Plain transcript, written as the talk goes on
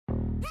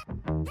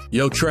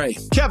Yo, Trey.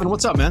 Kevin,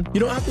 what's up, man? You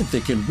know, I've been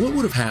thinking, what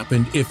would have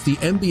happened if the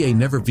NBA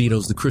never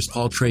vetoes the Chris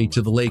Paul trade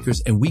to the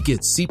Lakers and we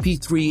get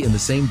CP3 in the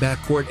same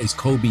backcourt as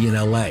Kobe in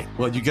LA?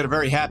 Well, you get a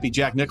very happy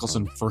Jack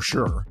Nicholson for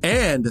sure.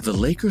 And the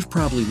Lakers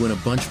probably win a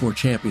bunch more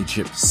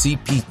championships.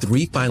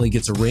 CP3 finally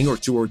gets a ring or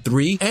 2 or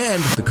 3,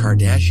 and the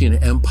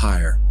Kardashian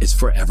empire is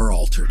forever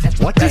altered.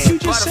 What did you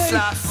just say?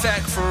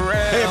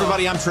 Hey,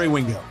 everybody, I'm Trey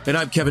Wingo. And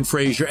I'm Kevin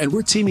Frazier, and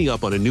we're teaming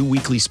up on a new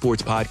weekly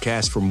sports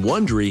podcast from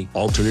Wondery,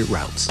 Alternate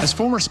Routes. As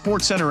former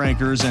Sports Center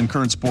anchors and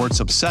current sports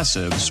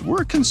obsessives,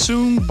 we're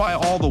consumed by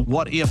all the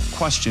what-if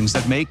questions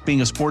that make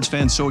being a sports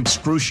fan so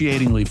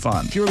excruciatingly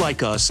fun. If you're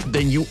like us,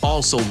 then you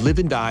also live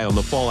and die on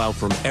the fallout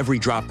from every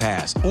drop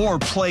pass. Or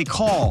play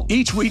call.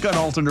 Each week on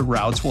Alternate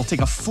Routes, we'll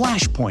take a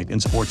flashpoint in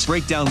sports,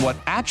 break down what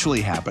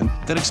actually happened,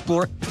 then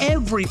explore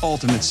every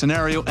alternate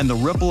scenario and the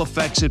ripple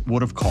effects it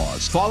would have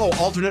caused. Follow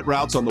Alternate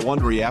Routes on the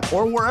Wondery app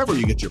or wherever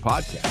you get your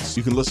podcasts.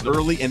 You can listen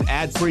early and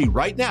ad-free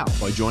right now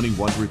by joining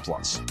Wondery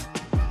Plus.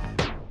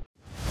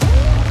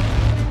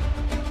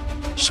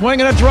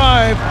 Swing and a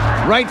drive,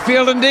 right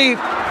field and deep.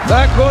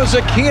 Back goes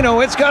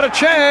Aquino. It's got a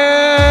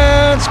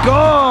chance.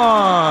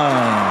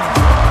 Gone.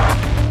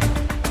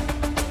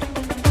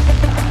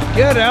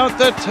 Get out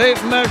the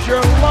tape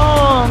measure.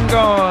 Long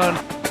gone.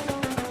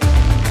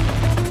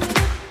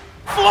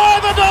 Fly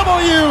the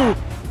W.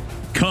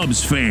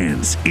 Cubs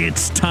fans,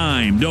 it's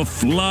time to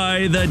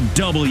fly the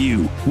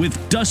W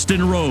with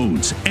Dustin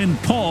Rhodes and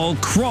Paul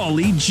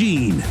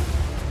Crawley-Jean.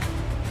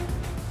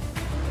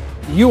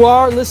 You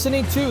are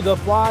listening to the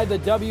Fly the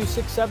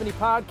W670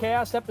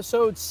 podcast,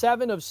 episode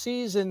 7 of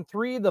season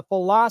 3, The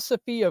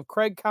Philosophy of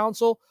Craig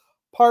Counsell,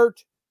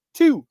 part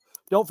 2.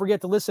 Don't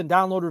forget to listen,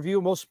 download, review,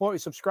 and most importantly,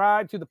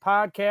 subscribe to the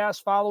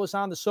podcast. Follow us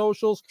on the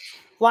socials.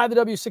 Fly the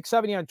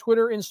W670 on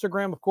Twitter,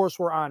 Instagram. Of course,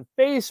 we're on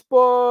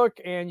Facebook,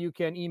 and you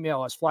can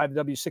email us,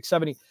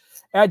 flythew670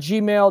 at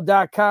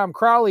gmail.com.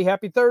 Crowley,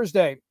 happy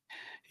Thursday.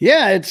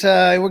 Yeah, it's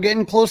we're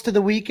getting close to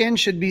the weekend.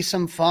 Should be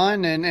some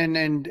fun,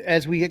 and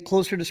as we get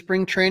closer to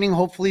spring training,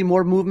 hopefully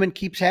more movement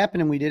keeps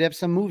happening. We did have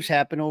some moves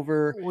happen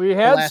over. We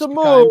had some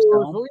moves.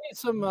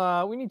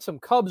 We need some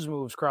Cubs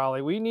moves,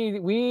 Crowley. We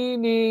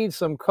need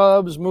some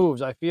Cubs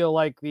moves. I feel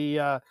like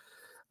the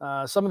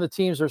some of the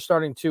teams are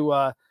starting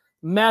to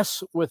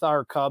mess with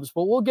our Cubs,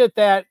 but we'll get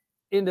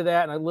into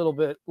that in a little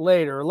bit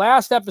later.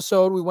 Last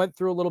episode, we went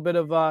through a little bit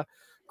of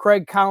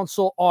Craig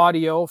Counsell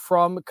audio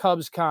from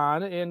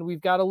CubsCon, and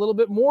we've got a little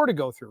bit more to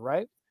go through,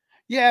 right?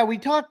 Yeah, we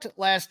talked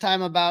last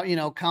time about,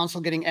 Counsell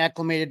getting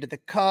acclimated to the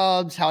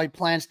Cubs, how he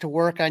plans to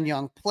work on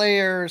young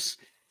players,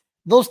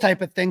 those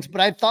type of things.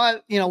 But I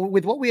thought,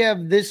 with what we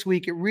have this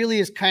week, it really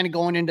is kind of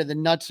going into the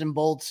nuts and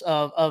bolts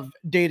of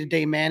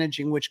day-to-day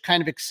managing, which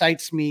kind of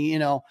excites me,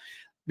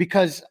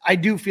 because I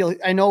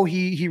know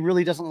he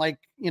really doesn't like,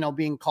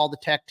 being called a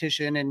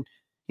tactician, and,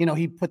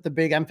 he put the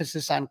big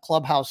emphasis on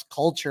clubhouse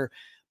culture.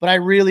 But I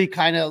really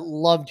kind of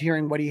loved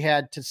hearing what he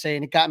had to say,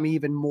 and it got me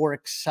even more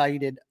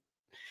excited.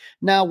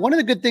 Now, one of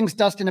the good things,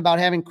 Dustin, about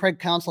having Craig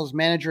Counsell as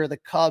manager of the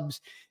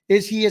Cubs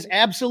is he is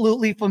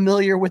absolutely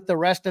familiar with the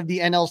rest of the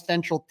NL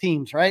Central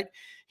teams, right?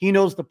 He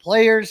knows the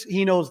players,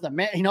 he knows the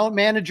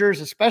managers,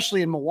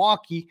 especially in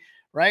Milwaukee,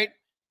 right?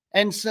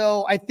 And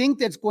so I think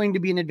that's going to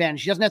be an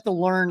advantage. He doesn't have to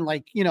learn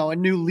a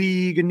new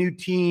league, a new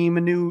team,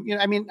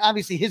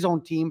 obviously his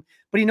own team,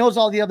 but he knows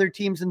all the other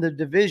teams in the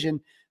division.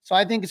 So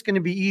I think it's going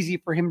to be easy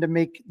for him to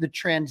make the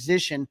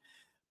transition.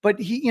 But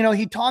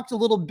he talked a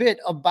little bit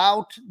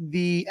about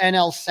the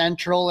NL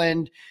Central,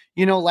 and,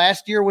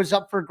 last year was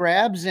up for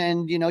grabs.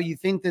 And, you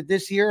think that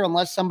this year,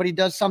 unless somebody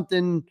does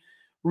something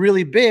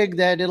really big,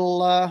 that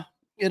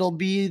it'll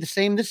be the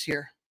same this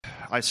year.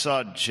 I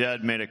saw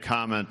Jed made a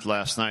comment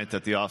last night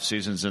that the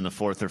offseason's in the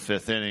 4th or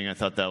 5th inning. I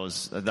thought that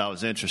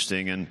was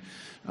interesting. And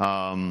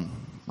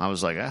I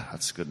was like,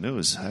 that's good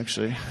news,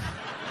 actually.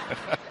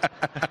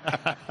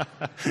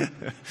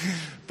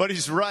 But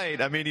he's right.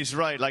 He's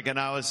right.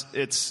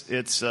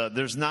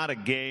 There's not a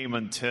game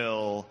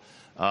until,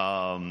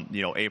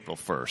 April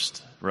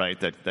 1st, right?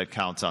 That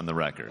counts on the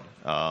record.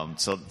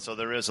 So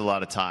there is a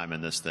lot of time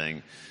in this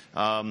thing.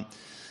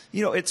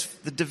 It's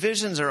the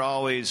divisions are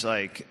always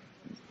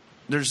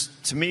there's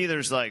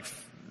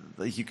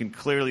you can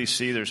clearly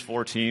see there's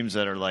 4 teams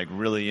that are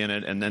really in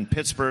it. And then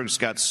Pittsburgh's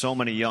got so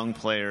many young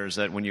players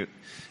that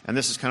and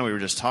this is kind of what we were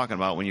just talking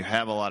about, when you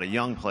have a lot of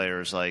young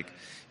players,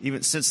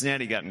 even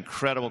Cincinnati got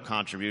incredible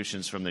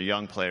contributions from their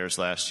young players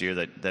last year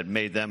that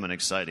made them an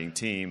exciting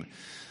team.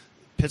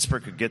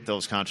 Pittsburgh could get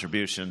those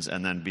contributions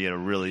and then be a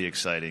really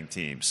exciting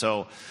team.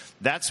 So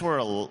that's where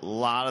a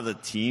lot of the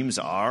teams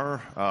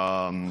are.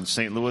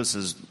 St. Louis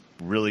has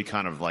really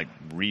kind of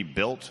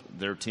rebuilt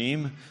their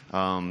team,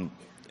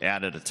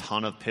 added a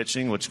ton of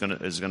pitching, which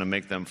is going to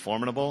make them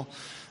formidable.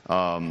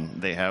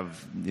 They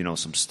have,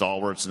 some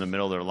stalwarts in the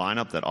middle of their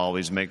lineup that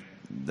always make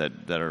that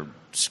are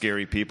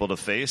scary people to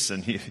face,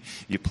 and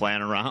you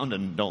plan around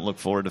and don't look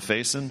forward to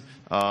facing.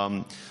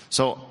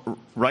 So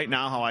right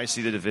now, how I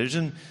see the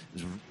division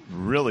is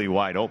really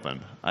wide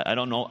open. I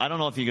don't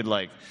know if you could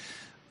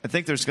I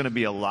think there's going to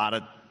be a lot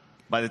of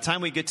by the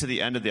time we get to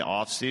the end of the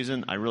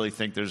offseason, I really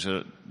think there's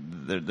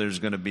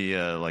going to be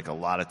a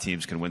lot of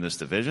teams can win this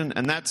division,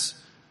 and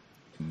that's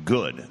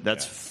good.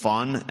 That's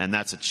fun, and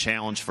that's a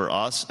challenge for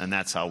us, and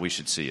that's how we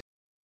should see it.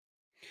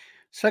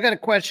 So I got a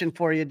question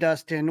for you,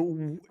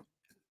 Dustin.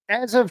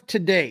 As of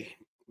today,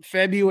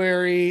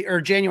 January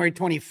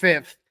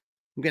 25th,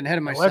 I'm getting ahead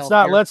of myself.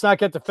 Let's not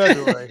get to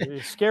February.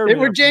 It scared me.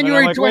 We're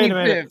January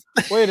 25th.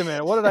 Wait a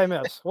minute. What did I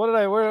miss? What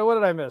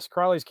did I miss?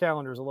 Crowley's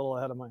calendar is a little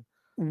ahead of mine.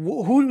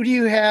 Who do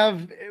you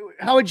have?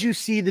 How would you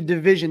see the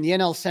division, the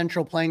NL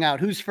Central playing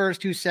out? Who's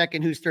first? Who's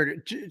second? Who's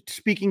third?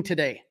 Speaking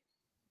today.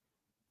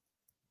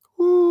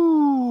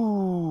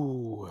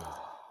 Ooh.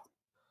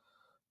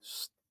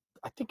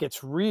 I think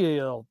it's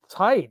real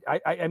tight.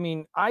 I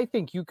mean, I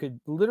think you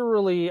could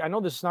literally, I know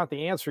this is not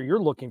the answer you're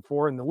looking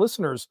for and the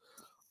listeners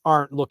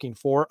aren't looking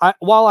for.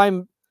 While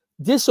I'm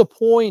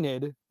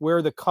disappointed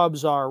where the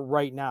Cubs are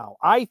right now,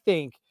 I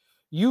think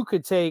you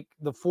could take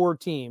the 4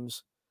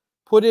 teams,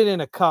 put it in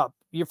a cup.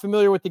 You're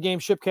familiar with the game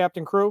Ship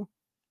Captain Crew?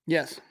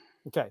 Yes.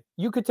 Okay.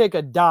 You could take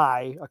a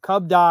die, a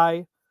Cub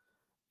die,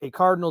 a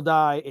Cardinal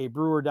die, a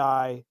Brewer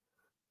die,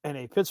 and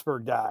a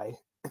Pittsburgh die,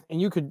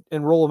 and you could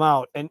roll them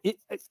out. And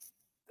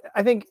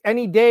I think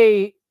any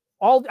day,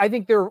 I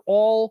think they're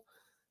all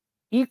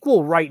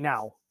equal right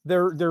now.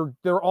 They're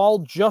all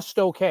just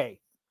okay.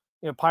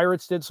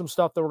 Pirates did some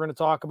stuff that we're going to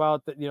talk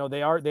about that,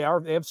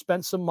 they have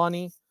spent some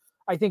money.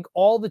 I think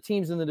all the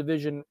teams in the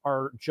division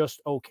are just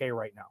okay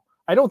right now.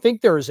 I don't think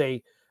there is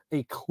a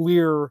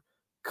clear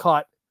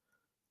cut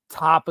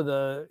top of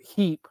the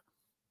heap.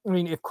 I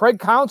mean, if Craig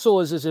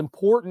Counsell is as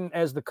important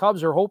as the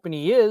Cubs are hoping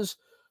he is,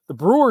 the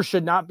Brewers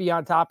should not be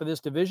on top of this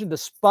division,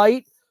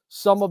 despite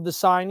some of the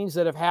signings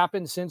that have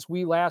happened since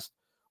we last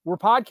were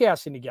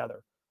podcasting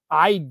together.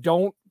 I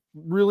don't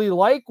really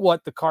like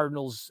what the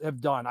Cardinals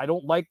have done. I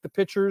don't like the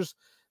pitchers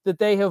that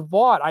they have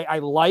bought. I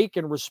like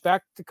and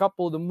respect a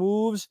couple of the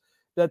moves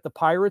that the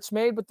Pirates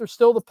made, but they're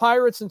still the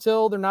Pirates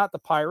until they're not the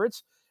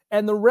Pirates.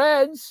 And the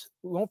Reds,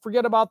 don't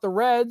forget about the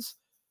Reds,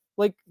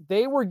 like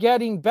they were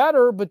getting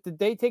better, but did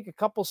they take a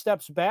couple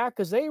steps back?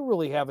 Because they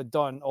really haven't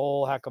done a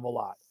whole heck of a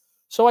lot.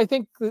 So I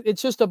think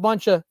it's just a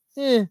bunch of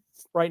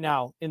right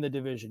now in the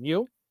division.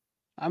 You?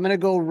 I'm going to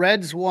go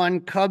Reds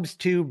 1, Cubs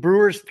 2,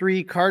 Brewers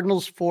 3,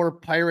 Cardinals 4,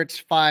 Pirates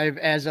 5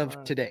 as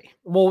of today.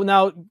 Well,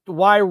 now,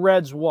 why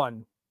Reds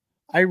 1?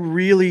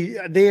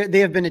 They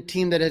have been a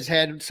team that has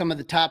had some of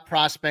the top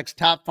prospects,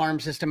 top farm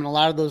system, and a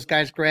lot of those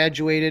guys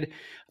graduated.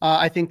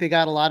 I think they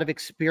got a lot of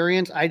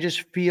experience. I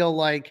just feel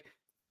like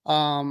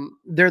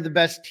they're the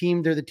best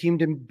team. They're the team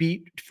to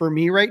beat for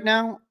me right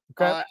now.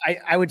 Okay.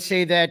 I would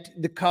say that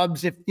the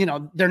Cubs, if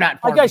they're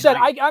not far like I said,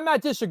 behind. I'm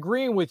not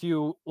disagreeing with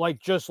you.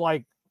 Just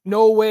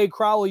no way,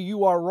 Crowley,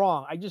 you are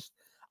wrong.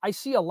 I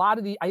see a lot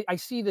of I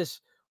see this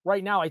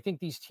right now. I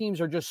think these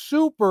teams are just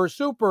super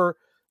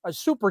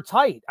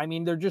tight. I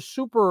mean, they're just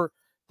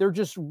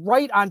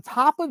right on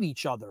top of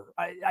each other.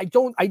 I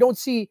don't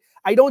see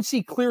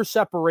clear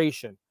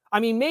separation. I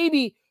mean,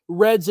 maybe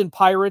Reds and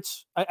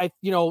Pirates,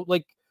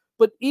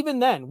 but even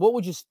then, what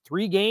would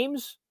 3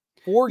 games?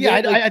 4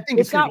 games? I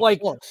think it's not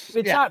like close.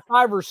 It's not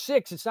 5 or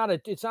 6. It's not a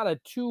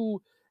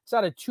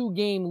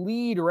 2-game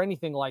lead or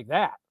anything like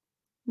that.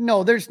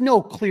 No, there's no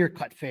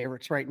clear-cut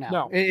favorites right now.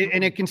 No.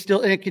 And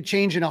it could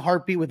change in a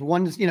heartbeat with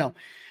one,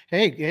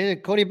 hey,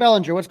 Cody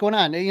Bellinger, what's going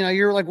on?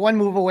 You're like one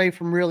move away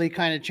from really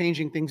kind of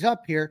changing things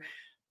up here.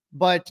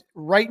 But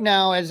right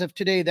now, as of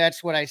today,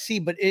 that's what I see.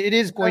 But it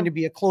is going to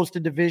be a close to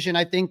division.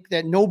 I think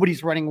that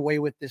nobody's running away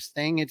with this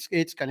thing.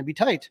 It's going to be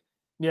tight.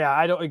 Yeah,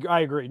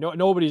 I agree.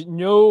 Nobody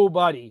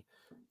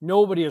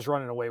is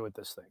running away with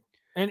this thing.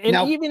 And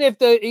now, even if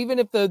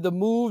the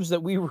moves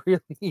that we really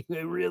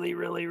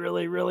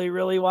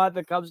want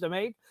the Cubs to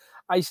make,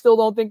 I still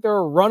don't think they're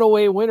a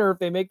runaway winner if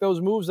they make those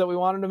moves that we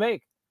want them to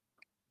make.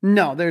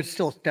 No, there's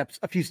still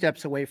a few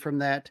steps away from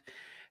that.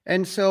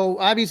 And so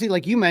obviously,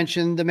 like you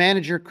mentioned, the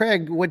manager,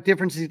 Craig, what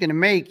difference is he going to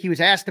make? He was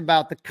asked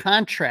about the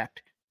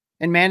contract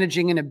and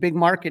managing in a big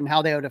market and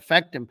how that would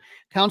affect him.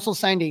 Counsell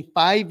signed a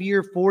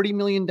 5-year, $40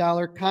 million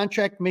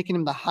contract, making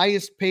him the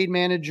highest paid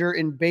manager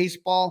in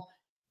baseball.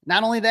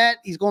 Not only that,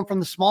 he's going from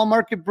the small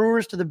market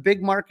Brewers to the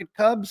big market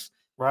Cubs.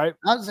 Right.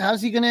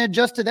 How's he going to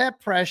adjust to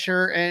that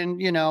pressure?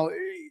 And,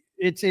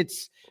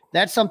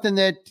 that's something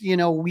that,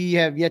 we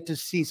have yet to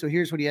see. So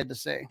here's what he had to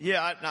say.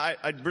 Yeah,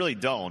 I really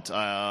don't,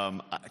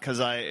 because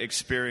I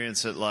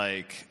experience it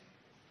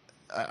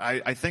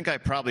I think I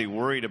probably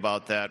worried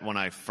about that when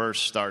I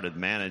first started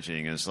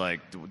managing. Is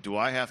do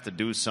I have to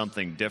do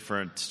something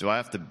different? Do I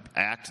have to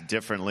act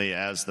differently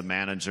as the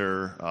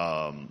manager?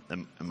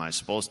 Am I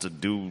supposed to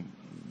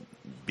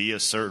be a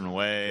certain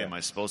way? Yeah. Am I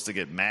supposed to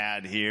get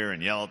mad here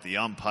and yell at the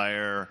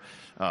umpire?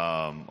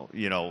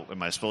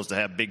 Am I supposed to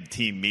have big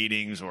team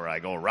meetings where I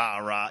go rah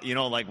rah?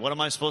 What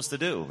am I supposed to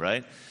do,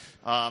 right?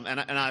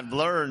 And I've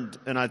learned,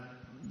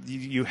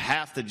 you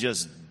have to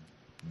just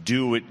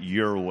do it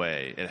your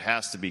way. It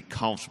has to be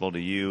comfortable to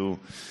you.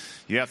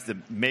 You have to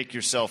make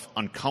yourself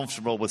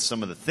uncomfortable with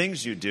some of the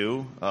things you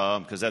do,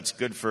 because that's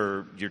good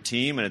for your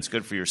team and it's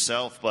good for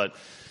yourself. But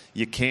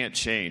you can't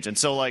change. And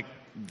so,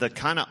 the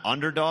kind of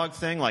underdog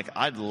thing, like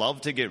I'd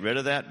love to get rid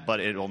of that, but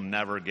it'll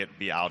never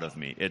be out of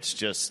me. It's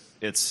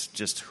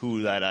just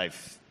who that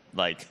I've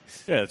like.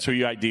 Yeah, that's who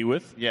you ID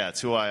with. Yeah,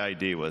 it's who I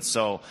ID with.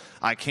 So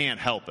I can't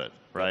help it,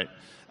 right?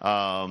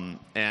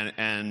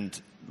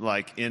 And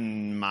like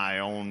in my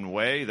own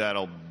way,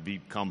 that'll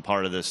become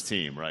part of this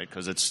team, right?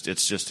 Because it's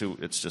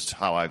just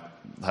how I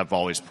have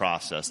always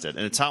processed it,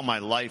 and it's how my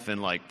life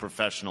in like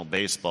professional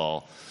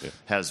baseball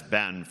has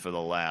been for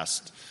the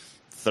last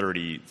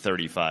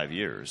 35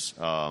 years.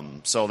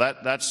 So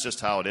that's just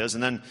how it is,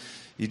 and then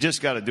you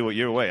just got to do it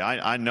your way.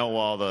 I know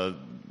all the,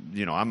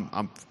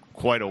 I'm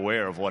quite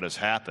aware of what has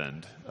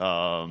happened,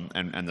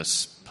 and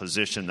this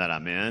position that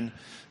I'm in.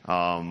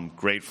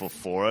 Grateful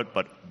for it,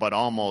 but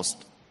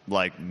almost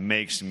like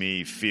makes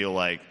me feel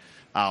like,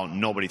 oh,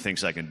 nobody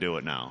thinks I can do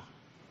it now.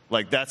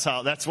 Like that's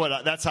how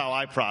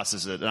I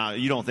process it.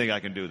 You don't think I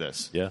can do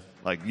this? Yeah.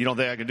 Like you don't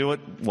think I can do it?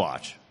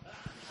 Watch.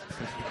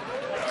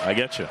 I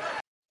get you.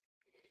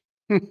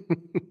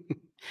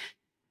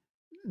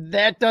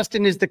 That,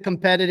 Dustin, is the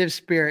competitive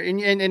spirit.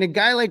 And a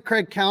guy like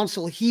Craig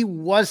Counsell, he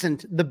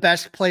wasn't the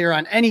best player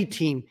on any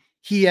team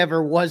he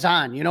ever was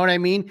on. You know what I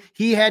mean?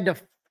 He had to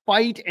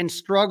fight and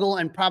struggle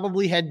and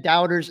probably had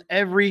doubters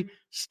every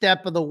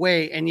step of the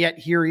way. And yet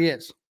here he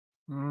is.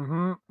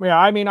 Mm-hmm. Yeah.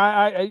 I mean,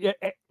 I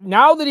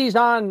now that he's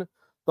on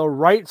the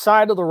right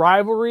side of the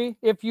rivalry,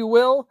 if you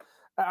will,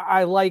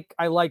 I like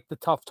the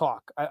tough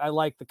talk. I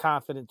like the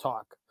confident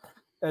talk.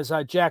 As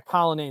Jack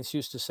Pollinance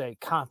used to say,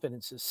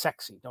 confidence is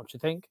sexy, don't you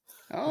think?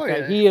 Oh,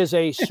 okay? Yeah. He is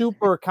a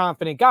super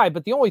confident guy.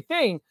 But the only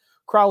thing,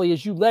 Crowley,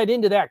 is you led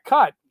into that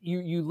cut.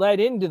 You led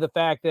into the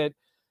fact that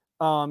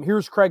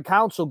here's Craig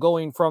Counsell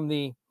going from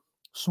the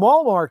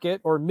small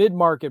market or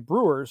mid-market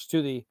Brewers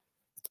to the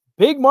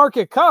big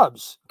market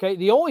Cubs. Okay,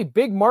 the only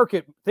big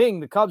market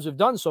thing the Cubs have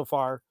done so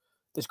far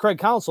is Craig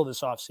Counsell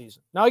this offseason.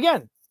 Now,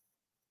 again,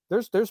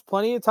 there's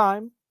plenty of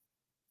time.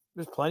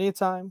 There's plenty of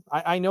time.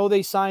 I know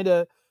they signed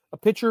a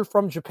pitcher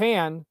from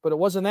Japan, but it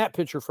wasn't that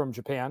pitcher from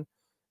Japan.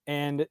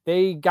 And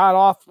they got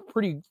off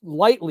pretty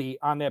lightly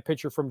on that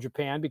pitcher from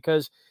Japan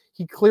because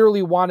he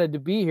clearly wanted to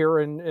be here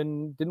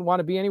and didn't want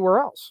to be anywhere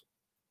else.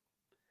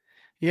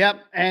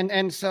 Yep.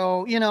 And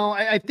so,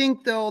 I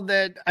think, though,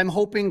 that I'm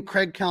hoping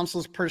Craig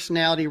Counsell's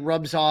personality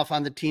rubs off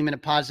on the team in a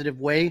positive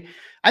way.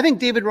 I think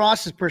David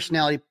Ross's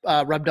personality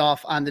rubbed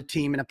off on the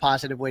team in a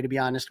positive way, to be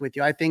honest with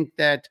you. I think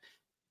that,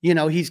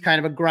 he's kind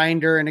of a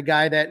grinder and a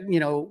guy that,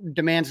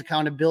 demands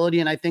accountability.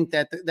 And I think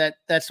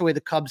that's the way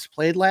the Cubs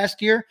played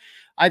last year.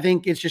 I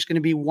think it's just going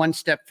to be one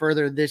step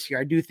further this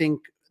year. I do think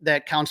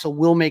that Counsell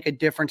will make a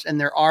difference. And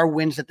there are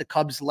wins that the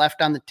Cubs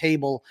left on the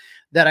table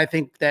that I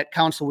think that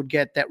Counsell would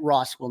get that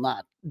Ross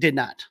did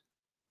not.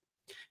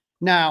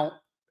 Now,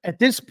 at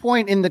this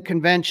point in the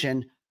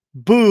convention,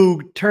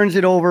 Boog turns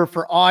it over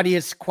for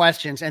audience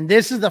questions. And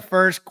this is the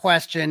first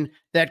question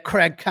that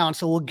Craig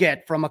Counsell will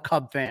get from a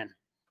Cub fan.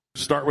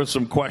 Start with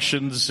some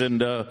questions,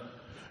 and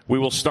we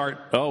will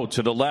start,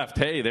 to the left.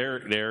 Hey,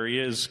 there he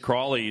is.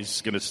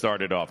 Crawley's going to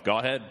start it off. Go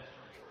ahead.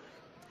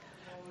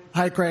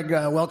 Hi, Craig.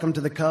 Welcome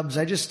to the Cubs.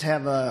 I just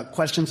have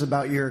questions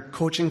about your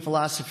coaching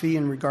philosophy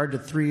in regard to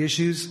 3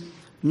 issues.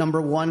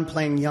 Number 1,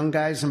 playing young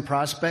guys and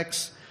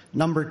prospects.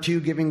 Number 2,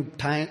 giving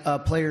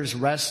players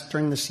rest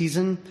during the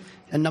season.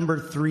 And number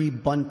 3,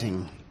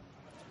 bunting.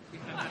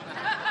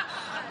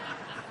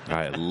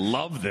 I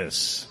love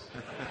this.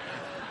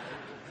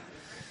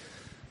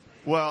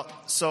 Well,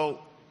 so,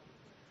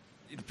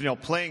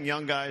 playing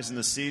young guys in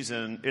the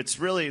season, it's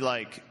really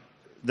like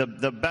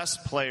the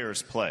best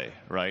players play,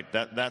 right?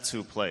 That's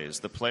who plays.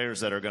 The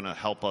players that are going to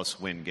help us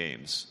win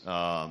games.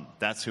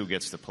 That's who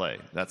gets to play.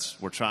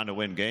 We're trying to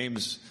win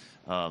games.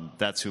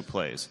 That's who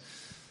plays.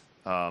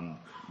 I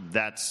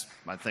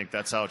think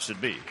that's how it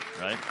should be,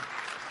 right?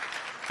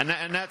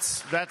 And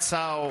that's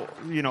how,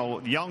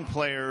 young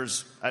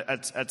players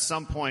at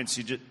some points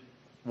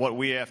what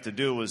we have to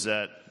do is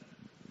that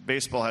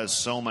baseball has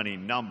so many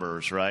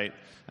numbers, right?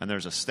 And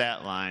there's a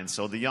stat line,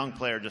 so the young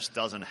player just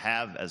doesn't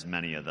have as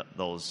many of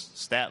those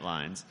stat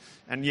lines.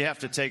 And you have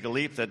to take a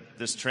leap that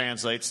this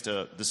translates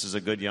to this is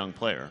a good young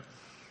player.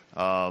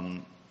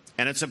 And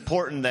it's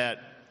important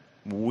that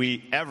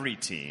every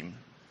team,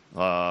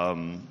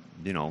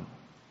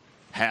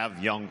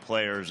 have young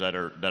players that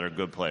are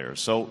good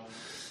players. So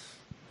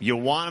you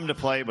want them to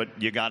play,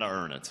 but you got to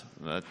earn it.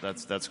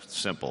 That's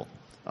simple.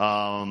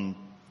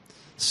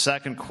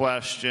 Second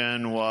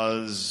question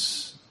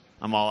was,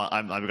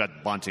 I've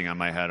got bunting on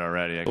my head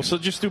already. So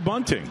just do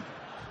bunting.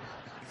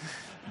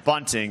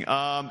 Bunting.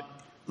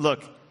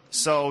 Look,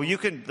 so you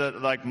can,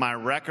 my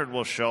record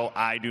will show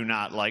I do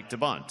not like to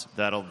bunt.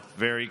 That'll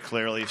very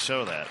clearly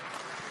show that.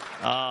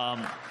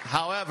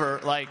 However,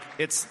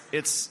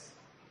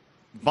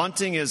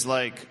 bunting is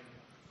like,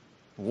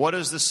 what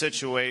is the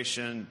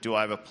situation? Do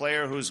I have a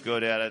player who's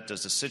good at it?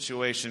 Does the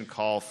situation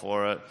call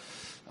for it?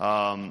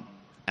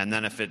 And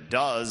then if it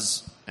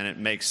does and it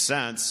makes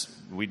sense,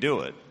 we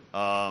do it.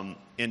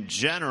 In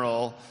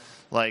general,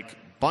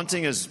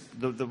 bunting is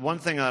the one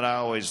thing that I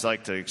always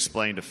like to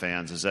explain to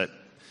fans is that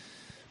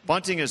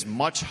bunting is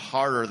much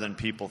harder than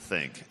people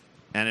think.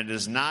 and it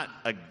is not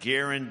a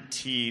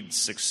guaranteed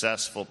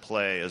successful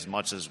play as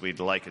much as we'd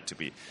like it to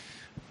be.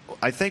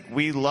 I think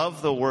we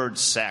love the word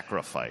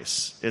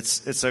sacrifice.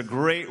 It's a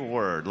great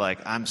word. Like,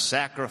 I'm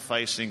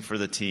sacrificing for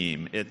the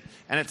team.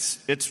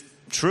 It's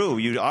true.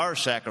 You are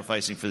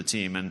sacrificing for the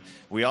team, and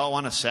we all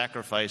want to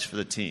sacrifice for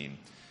the team.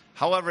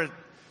 However,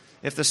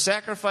 if the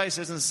sacrifice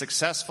isn't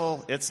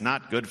successful, it's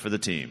not good for the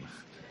team,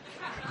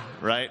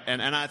 right?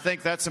 And I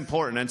think that's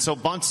important. And so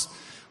bunts,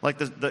 like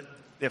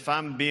if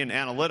I'm being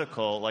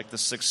analytical, like the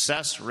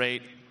success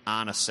rate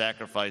on a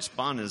sacrifice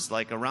bunt is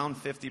like around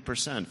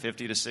 50%,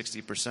 50 to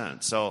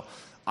 60%. So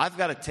I've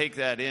got to take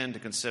that into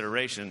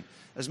consideration.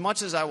 As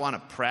much as I want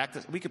to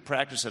practice, we could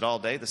practice it all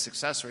day. The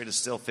success rate is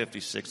still 50,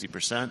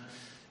 60%.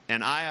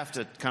 And I have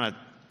to kind of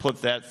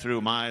put that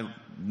through my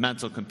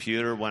mental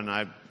computer when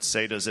I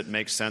say, does it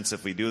make sense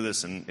if we do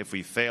this? And if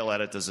we fail at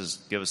it, does this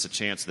give us a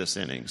chance this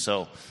inning?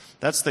 So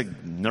that's the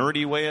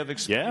nerdy way of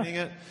explaining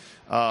it.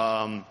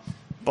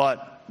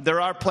 But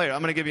there are players.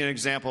 I'm going to give you an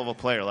example of a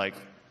player like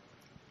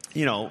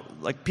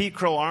Pete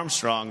Crow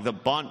Armstrong. The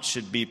bunt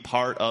should be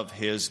part of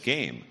his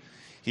game.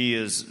 He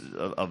is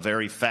a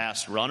very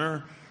fast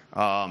runner.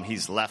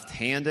 He's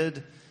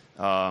left-handed.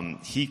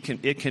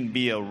 It can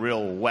be a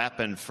real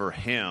weapon for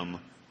him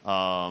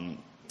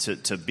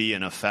to be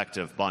an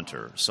effective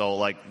bunter. So,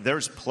 like,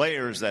 there's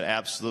players that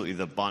absolutely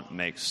the bunt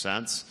makes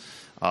sense,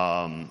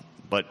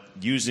 but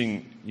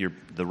using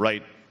the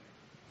right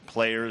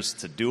players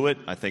to do it,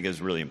 I think,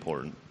 is really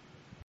important.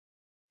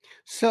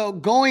 So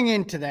going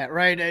into that,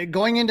 right,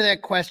 going into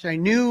that question, I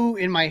knew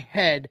in my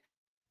head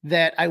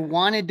that I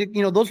wanted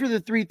to, those were the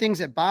three things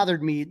that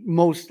bothered me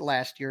most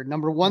last year.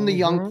 Number one, the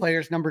young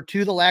players. Number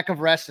two, the lack of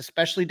rest,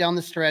 especially down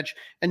the stretch.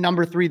 And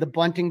number three, the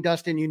bunting,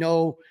 Dustin. You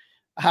know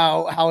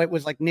how it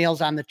was like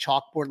nails on the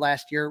chalkboard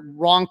last year.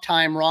 Wrong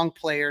time, wrong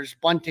players,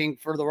 bunting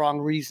for the wrong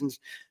reasons.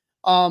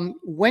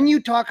 When you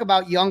talk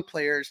about young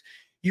players,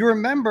 you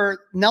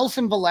remember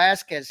Nelson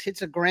Velasquez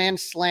hits a grand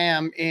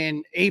slam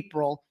in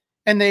April,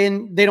 and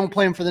then they don't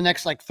play him for the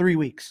next 3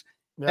 weeks.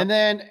 Yep. And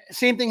then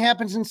same thing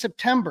happens in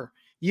September.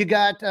 You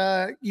got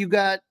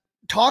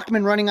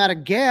Talkman running out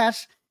of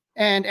gas,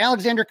 and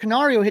Alexander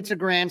Canario hits a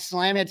grand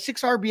slam, had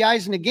 6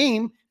 RBIs in a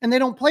game, and they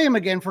don't play him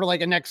again for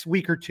a next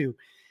week or two.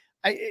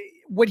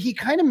 What he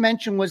kind of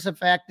mentioned was the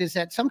fact is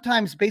that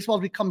sometimes baseball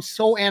becomes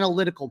so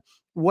analytical.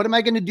 What am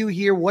I going to do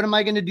here? What am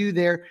I going to do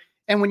there?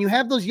 And when you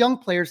have those young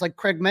players, like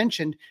Craig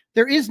mentioned,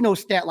 there is no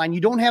stat line.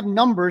 You don't have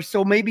numbers,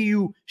 so maybe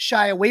you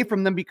shy away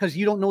from them because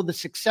you don't know the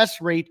success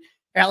rate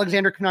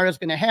Alexander Canario is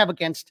going to have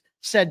against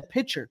said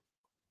pitcher.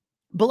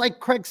 But like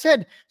Craig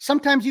said,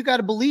 sometimes you got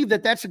to believe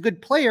that that's a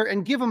good player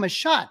and give him a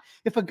shot.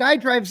 If a guy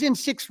drives in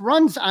 6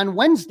 runs on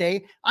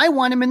Wednesday, I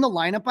want him in the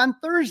lineup on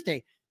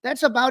Thursday.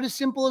 That's about as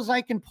simple as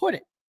I can put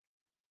it.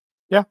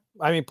 Yeah,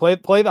 I mean, play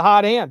the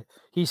hot hand.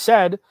 He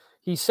said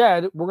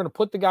we're going to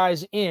put the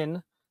guys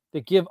in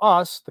that give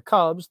us, the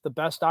Cubs, the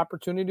best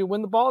opportunity to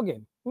win the ball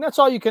game. And that's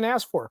all you can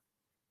ask for.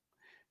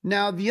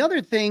 Now, the other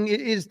thing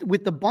is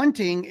with the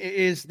bunting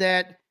is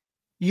that,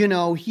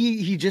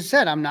 he just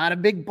said, I'm not a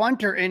big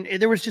bunter. And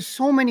there was just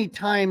so many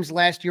times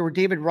last year where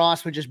David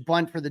Ross would just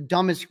bunt for the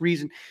dumbest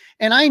reason.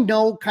 And I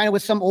know kind of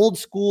with some old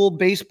school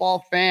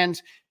baseball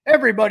fans,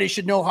 everybody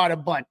should know how to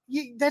bunt.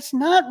 That's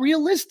not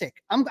realistic.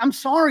 I'm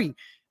sorry.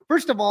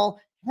 First of all,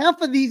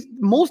 almost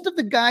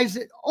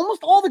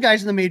all the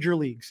guys in the major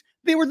leagues,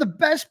 they were the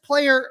best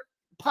player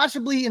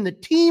possibly in the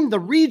team, the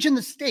region,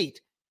 the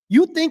state.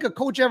 You think a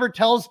coach ever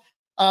tells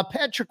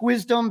Patrick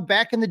Wisdom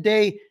back in the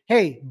day,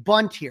 hey,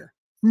 bunt here?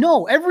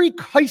 No, every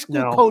high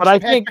school coach. But I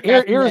think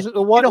here's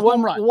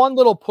one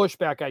little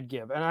pushback I'd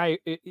give. And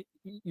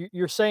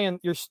you're saying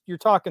you're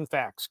talking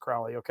facts,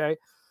 Crowley, okay?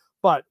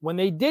 But when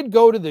they did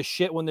go to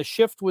when the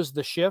shift was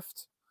the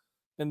shift,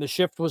 and the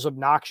shift was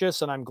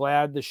obnoxious, and I'm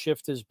glad the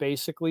shift has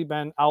basically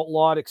been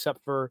outlawed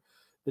except for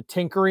the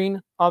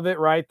tinkering of it,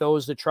 right?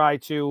 Those that try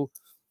to,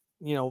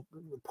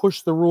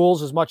 push the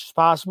rules as much as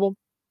possible.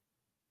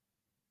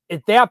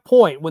 At that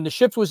point, when the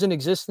shift was in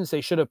existence,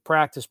 they should have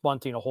practiced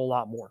bunting a whole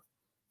lot more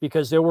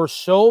because there were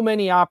so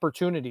many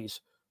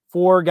opportunities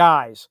for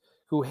guys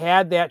who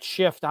had that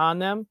shift on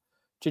them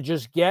to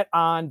just get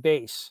on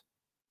base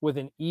with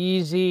an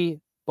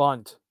easy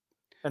bunt.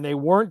 And they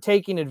weren't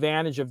taking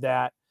advantage of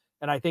that.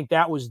 And I think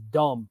that was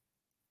dumb.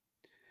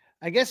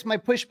 I guess my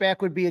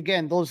pushback would be,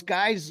 again, those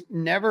guys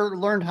never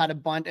learned how to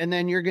bunt, and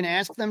then you're going to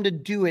ask them to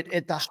do it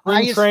at the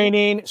highest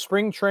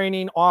spring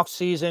training, off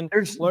season.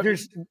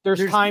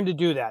 There's time to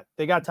do that.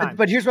 They got time.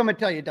 But here's what I'm going to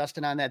tell you,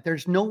 Dustin, on that.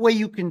 There's no way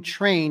you can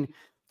train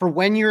for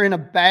when you're in a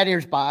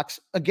batter's box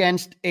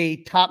against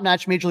a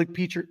top-notch major league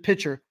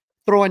pitcher.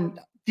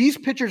 These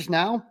pitchers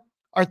now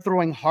are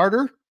throwing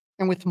harder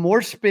and with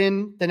more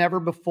spin than ever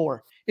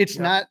before. It's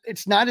not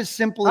as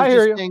simple as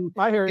just saying,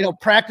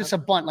 practice a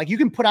bunt. Like, you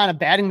can put on a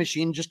batting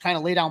machine and just kind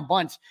of lay down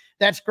bunts.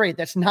 That's great.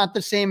 That's not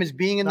the same as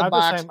being in the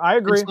box. I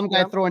agree. Some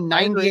guy throwing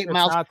 98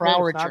 miles per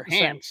hour at your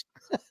hands.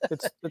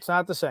 It's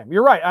not the same.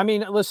 You're right. I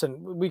mean, listen,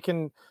 we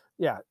can,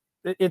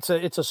 it's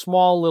a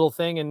small little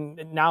thing,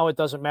 and now it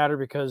doesn't matter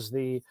because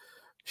the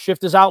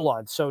shift is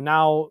outlawed. So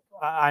now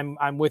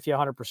I'm with you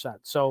 100%.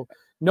 So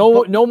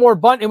no more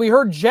bunt. And we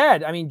heard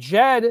Jed. I mean,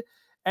 Jed,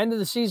 end of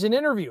the season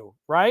interview,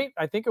 right?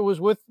 I think it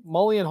was with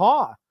Mully and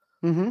Haw,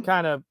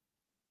 kind of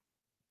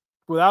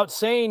without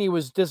saying he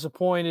was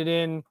disappointed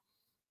in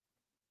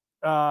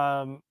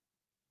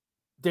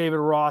David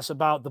Ross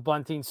about the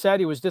bunting. Said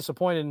he was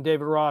disappointed in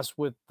David Ross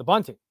with the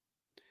bunting.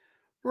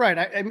 Right.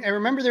 I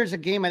remember there's a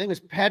game, I think it was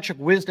Patrick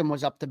Wisdom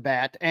was up to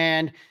bat,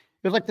 and it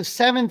was like the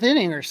 7th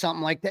inning or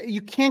something like that.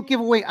 You can't give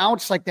away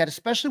outs like that,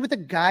 especially with a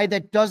guy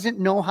that doesn't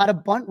know how to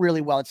bunt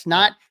really well. It's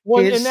not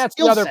his and that's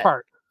the other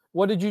part.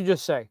 What did you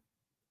just say?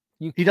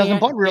 He doesn't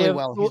bunt really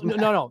well.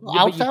 No.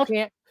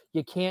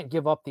 You can't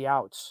give up the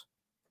outs.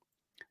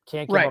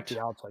 Can't give up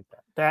the outs like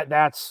that.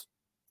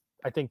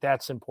 I think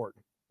that's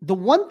important. The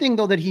one thing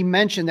though that he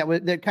mentioned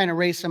that kind of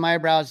raised some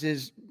eyebrows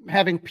is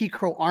having P.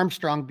 Crow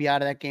Armstrong be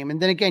out of that game. And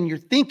then again, you're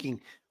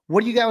thinking,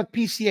 what do you got with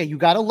PCA? You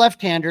got a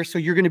left-hander, so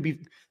you're going to be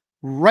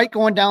right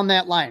going down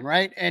that line,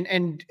 right?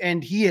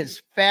 And he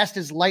is fast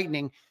as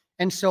lightning.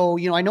 And so,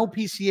 I know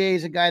PCA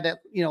is a guy that,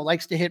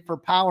 likes to hit for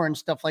power and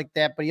stuff like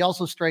that, but he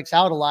also strikes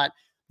out a lot.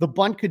 The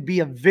bunt could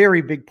be a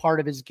very big part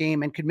of his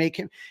game and could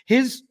make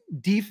his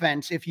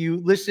defense. If you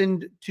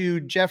listened to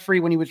Jeffrey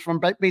when he was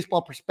from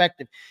Baseball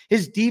Perspective,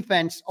 his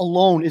defense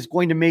alone is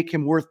going to make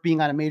him worth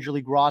being on a major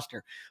league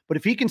roster. But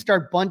if he can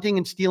start bunting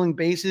and stealing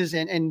bases,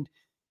 and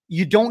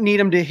you don't need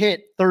him to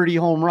hit 30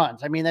 home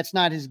runs. I mean, that's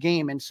not his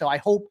game. And so I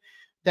hope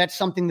that's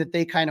something that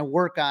they kind of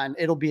work on.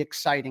 It'll be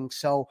exciting.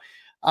 So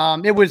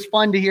it was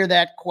fun to hear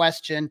that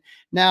question.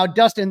 Now,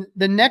 Dustin,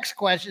 the next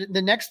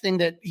thing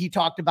that he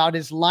talked about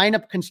is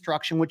lineup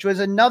construction, which was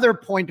another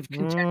point of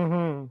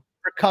contention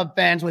for Cub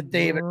fans with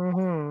David.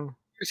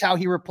 Here's how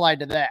he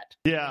replied to that.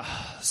 Yeah.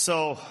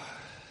 So,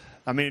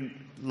 I mean,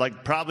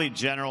 probably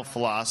general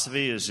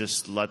philosophy is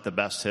just let the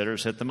best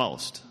hitters hit the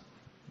most.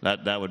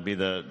 That would be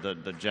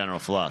the general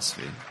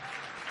philosophy.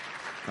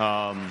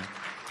 And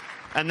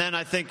then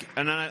I think,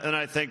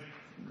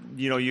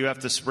 you have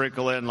to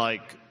sprinkle in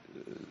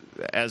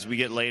as we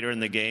get later in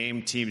the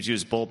game, teams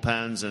use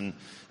bullpens and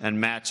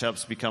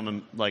matchups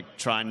become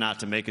trying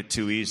not to make it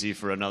too easy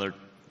for another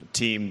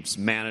team's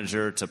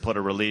manager to put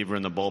a reliever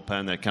in the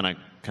bullpen that kind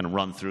of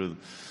run through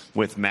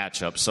with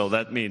matchups. So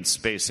that means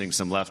spacing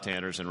some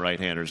left-handers and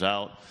right-handers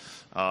out.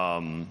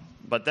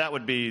 But that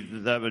would be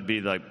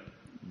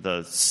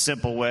the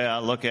simple way I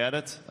look at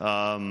it.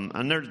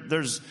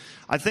 And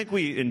I think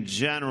we in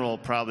general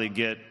probably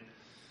get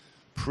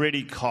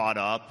pretty caught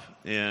up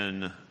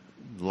in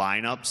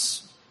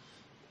lineups.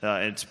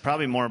 It's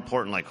probably more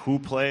important who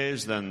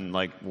plays than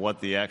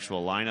what the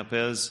actual lineup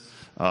is.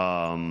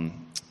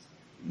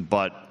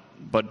 But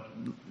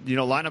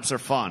lineups are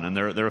fun, and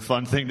they're a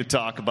fun thing to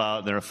talk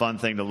about. They're a fun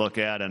thing to look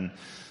at, and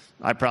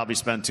I probably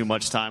spend too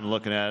much time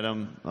looking at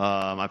them.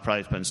 I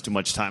probably spend too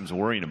much time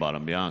worrying about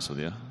them, to be honest with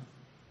you.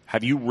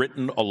 Have you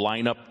written a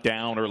lineup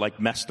down or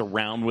messed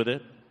around with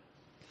it?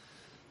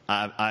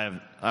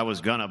 I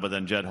was gonna, but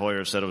then Jed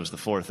Hoyer said it was the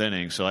 4th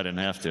inning, so I didn't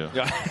have to.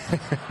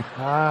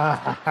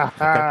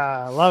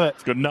 Love it.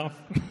 It's good enough.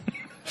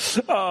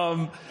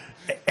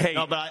 Hey,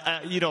 no, but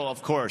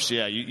of course,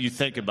 yeah. You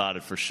think about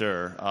it for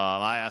sure.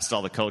 I asked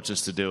all the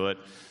coaches to do it.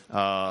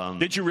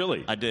 Did you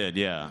really? I did,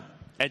 yeah.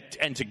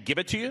 And to give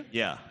it to you?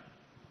 Yeah.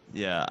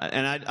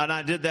 And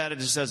I did that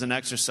just as an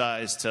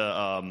exercise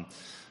to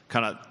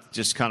kind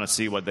of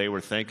see what they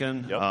were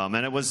thinking. Yep.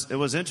 And it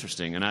was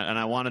interesting. And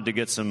I wanted to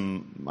get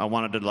I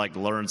wanted to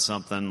learn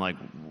something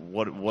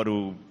what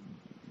do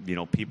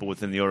people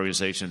within the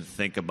organization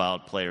think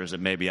about players that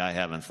maybe I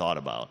haven't thought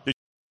about.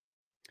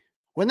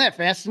 Wasn't that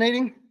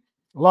fascinating?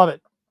 Love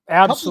it.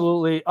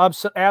 Absolutely.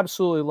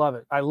 Absolutely love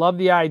it. I love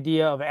the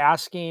idea of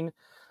asking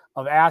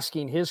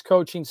his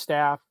coaching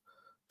staff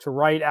to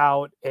write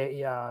out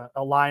a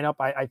lineup.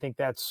 I think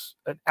that's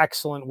an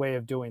excellent way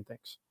of doing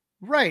things.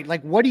 Right.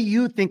 What do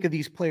you think of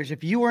these players?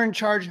 If you were in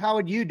charge, how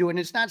would you do it? And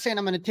it's not saying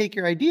I'm going to take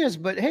your ideas,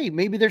 but hey,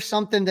 maybe there's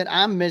something that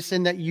I'm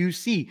missing that you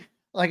see.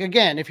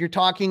 Again, if you're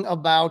talking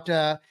about,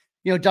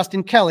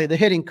 Dustin Kelly, the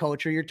hitting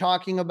coach, or you're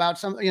talking about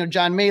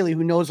John Maley,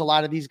 who knows a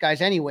lot of these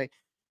guys anyway.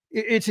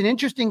 It's an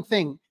interesting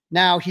thing.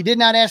 Now, he did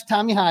not ask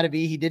Tommy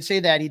Hotovy. He did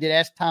say that. He did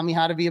ask Tommy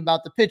Hotovy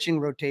about the pitching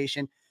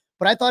rotation,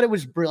 but I thought it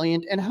was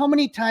brilliant. And how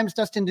many times,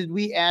 Dustin, did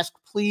we ask,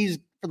 please,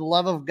 for the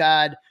love of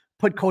God,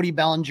 put Cody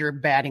Bellinger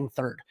batting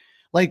third?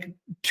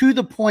 To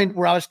the point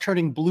where I was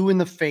turning blue in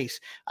the face.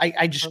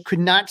 I just could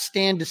not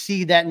stand to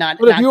see that.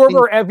 But if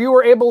you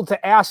were able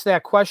to ask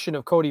that question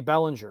of Cody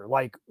Bellinger,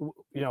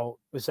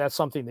 is that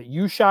something that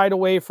you shied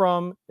away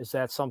from? Is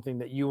that something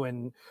that you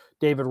and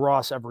David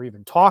Ross ever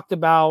even talked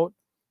about?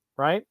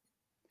 Right.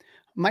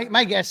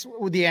 My guess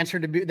would the answer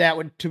to be that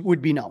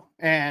would be no.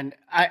 And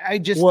I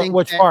just think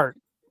which part?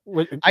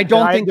 I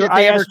don't think that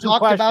they ever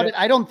talked about it.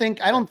 I don't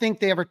think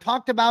they ever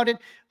talked about it.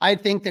 I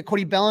think that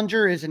Cody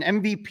Bellinger is an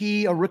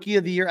MVP, a rookie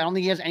of the year. I don't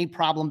think he has any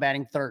problem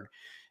batting third.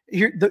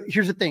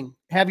 Here's the thing.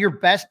 Have your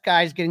best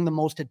guys getting the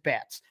most at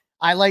bats.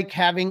 I like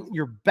having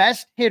your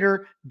best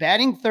hitter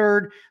batting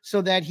third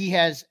so that he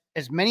has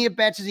as many at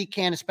bats as he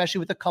can, especially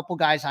with a couple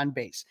guys on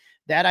base.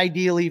 That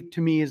ideally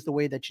to me is the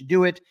way that you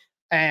do it.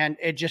 And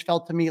it just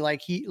felt to me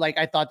like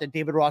I thought that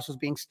David Ross was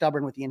being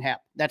stubborn with Ian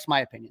Happ. That's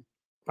my opinion.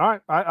 All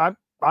right.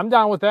 I'm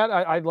down with that.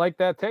 I like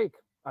that take.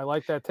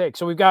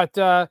 So we got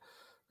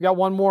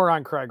one more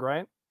on Craig,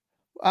 right?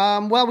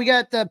 Well, we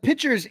got the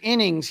pitcher's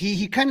innings.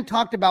 He kind of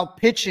talked about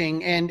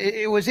pitching, and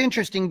it was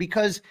interesting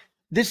because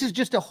this is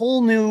just a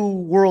whole new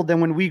world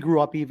than when we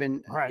grew up,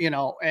 even, right.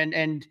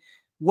 And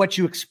what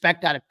you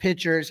expect out of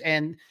pitchers.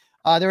 And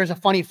there was a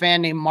funny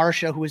fan named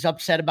Marcia who was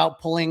upset about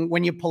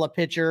when you pull a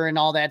pitcher and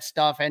all that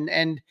stuff.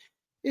 And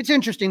it's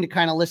interesting to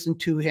kind of listen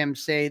to him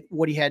say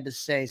what he had to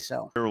say.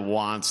 So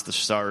wants the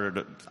starter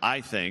to, I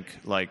think,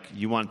 like,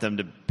 you want them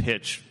to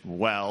pitch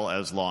well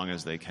as long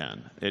as they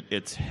can.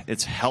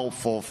 It's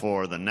helpful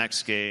for the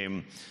next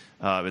game.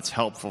 It's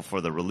helpful for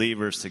the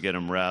relievers to get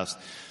them rest.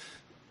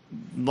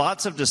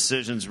 Lots of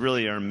decisions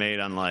really are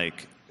made on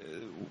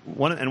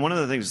one of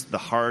the things, the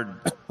hard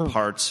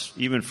parts,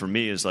 even for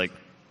me, is like,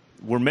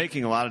 we're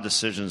making a lot of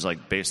decisions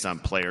like based on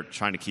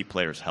trying to keep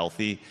players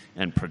healthy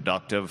and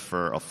productive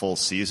for a full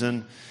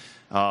season.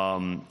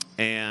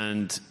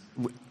 And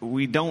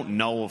we don't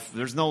know if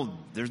there's no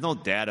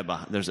data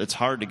behind. It's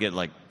hard to get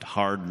like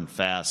hard and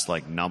fast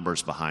like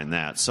numbers behind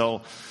that.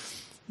 So,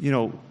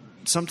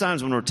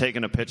 sometimes when we're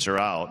taking a pitcher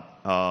out,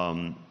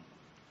 I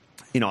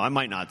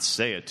might not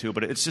say it too,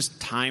 but it's just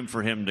time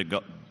for him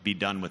to be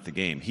done with the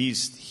game.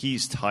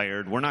 He's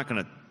tired. We're not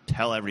going to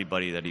tell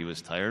everybody that he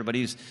was tired, but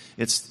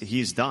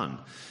he's done.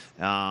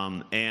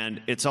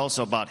 And it's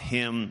also about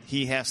him.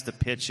 He has to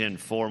pitch in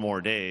 4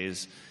 more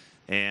days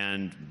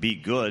and be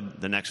good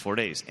the next 4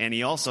 days. And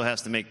he also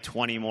has to make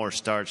 20 more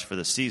starts for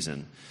the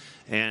season.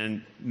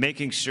 And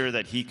making sure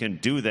that he can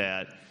do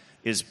that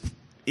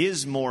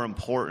is more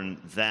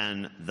important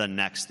than the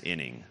next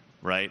inning,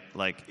 right?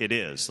 Like, it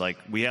is. Like,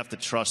 we have to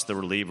trust the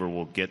reliever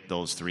will get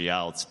those 3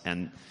 outs,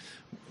 and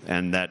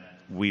that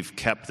we've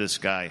kept this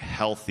guy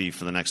healthy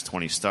for the next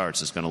 20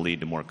 starts is going to lead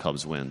to more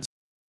Cubs wins.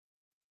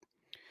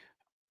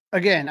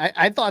 Again,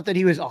 I thought that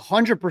he was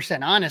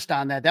 100% honest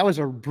on that. That was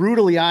a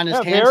brutally honest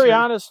answer.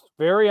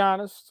 Very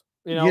honest.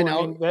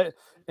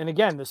 And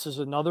again, this is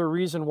another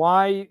reason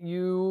why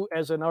you,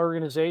 as an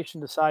organization,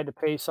 decide to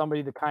pay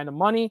somebody the kind of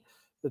money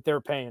that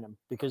they're paying him,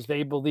 because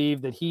they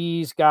believe that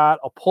he's got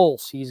a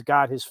pulse. He's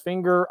got his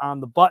finger on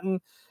the button,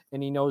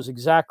 and he knows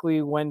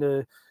exactly when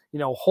to,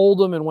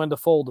 hold him and when to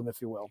fold him, if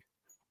you will.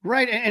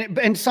 Right.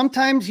 And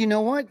sometimes, you know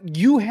what?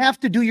 You have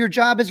to do your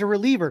job as a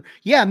reliever.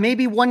 Yeah,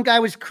 maybe one guy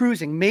was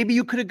cruising. Maybe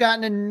you could have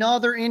gotten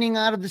another inning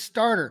out of the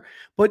starter.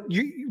 But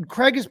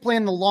Craig is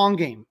playing the long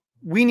game.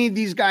 We need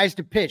these guys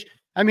to pitch.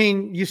 I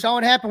mean, you saw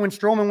what happened when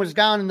Stroman was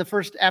down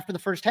after the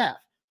first half.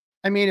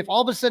 I mean, if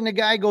all of a sudden a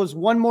guy goes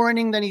one more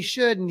inning than he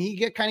should and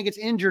he kind of gets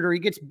injured or he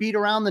gets beat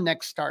around the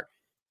next start,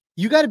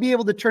 you got to be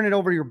able to turn it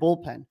over to your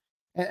bullpen.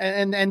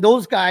 And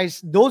those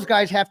guys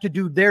have to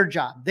do their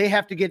job. They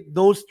have to get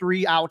those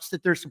 3 outs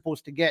that they're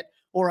supposed to get,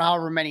 or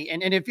however many.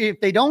 And if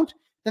they don't,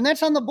 then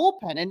that's on the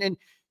bullpen. And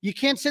you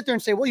can't sit there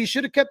and say, well, you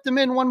should have kept them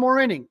in one more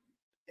inning.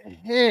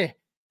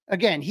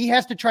 Again, he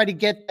has to try to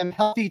get them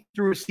healthy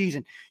through a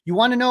season. You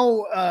want to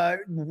know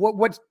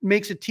what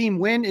makes a team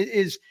win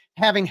is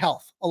having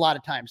health. A lot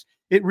of times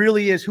it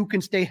really is who can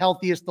stay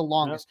healthiest the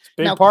longest.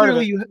 Big part of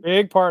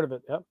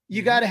it. Yep.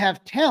 You got to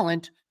have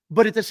talent.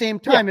 But at the same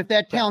time, if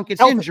that talent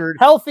gets injured,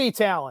 healthy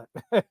talent.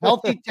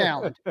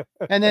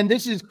 And then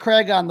this is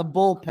Craig on the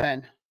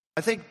bullpen.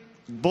 I think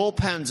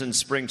bullpens in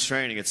spring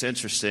training, it's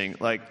interesting.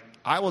 Like,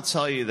 I will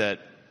tell you that,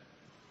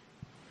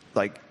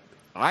 like,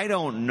 I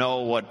don't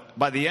know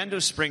by the end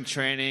of spring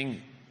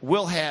training,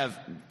 we'll have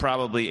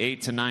probably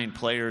 8 to 9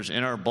 players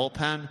in our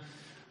bullpen.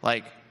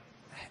 Like,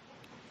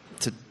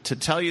 to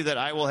tell you that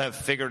I will have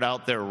figured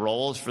out their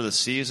roles for the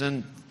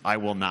season, I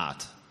will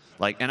not.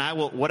 Like, and I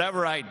will,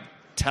 whatever I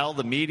tell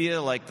the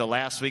media like the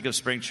last week of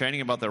spring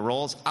training about their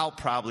roles, I'll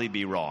probably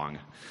be wrong.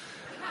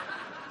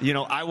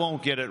 I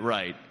won't get it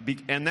right.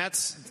 And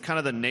that's kind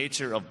of the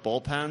nature of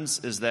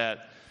bullpens, is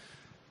that,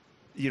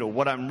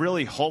 what I'm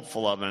really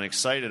hopeful of and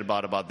excited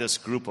about this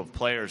group of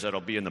players that'll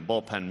be in the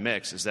bullpen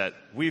mix is that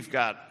we've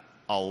got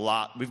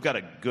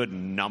a good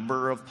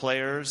number of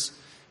players,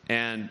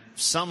 and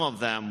some of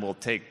them will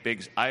take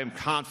I am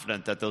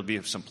confident that there'll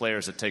be some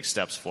players that take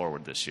steps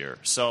forward this year.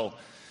 So,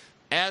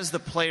 as the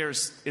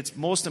players, it's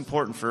most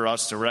important for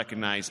us to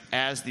recognize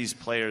as these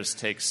players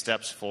take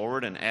steps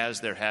forward and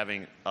as they're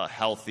having a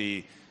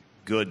healthy,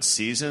 good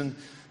season,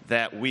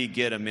 that we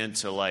get them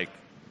into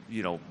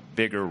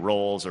bigger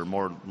roles or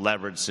more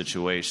leveraged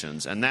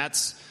situations. And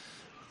that's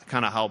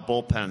kind of how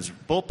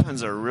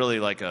bullpens are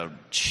really like a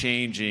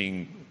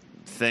changing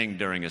thing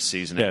during a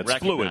season. Yeah,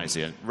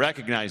 it's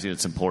recognizing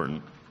it's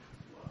important.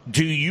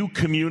 Do you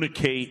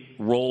communicate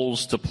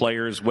roles to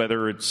players,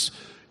 whether it's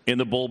in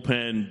the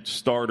bullpen,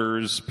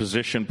 starters,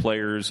 position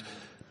players?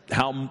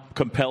 How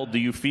compelled do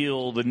you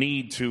feel the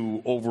need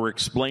to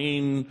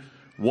over-explain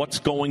what's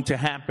going to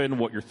happen,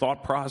 what your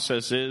thought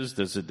process is?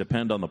 Does it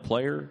depend on the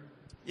player?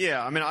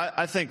 Yeah, I mean,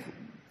 I think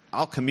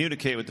I'll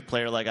communicate with the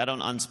player. Like, I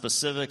don't, on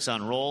specifics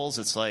on roles,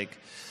 it's like,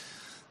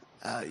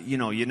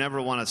 you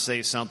never want to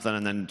say something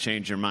and then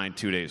change your mind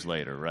 2 days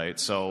later, right?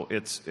 So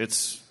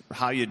it's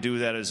how you do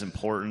that is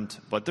important.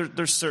 But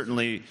there's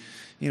certainly,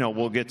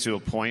 we'll get to a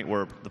point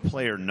where the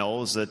player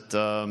knows that,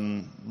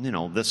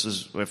 this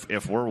is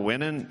if we're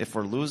winning, if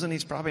we're losing,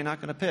 he's probably not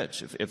going to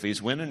pitch. If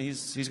he's winning,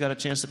 he's got a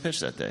chance to pitch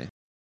that day.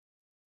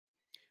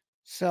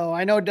 So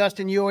I know,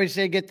 Dustin, you always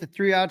say get the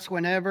 3 outs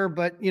whenever,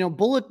 but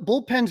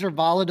bullpens are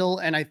volatile,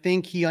 and I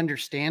think he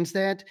understands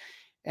that.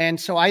 And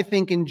so I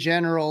think in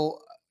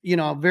general,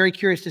 very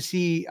curious to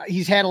see.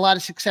 He's had a lot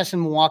of success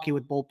in Milwaukee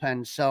with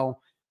bullpens, so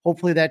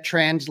hopefully that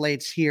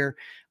translates here.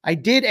 I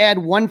did add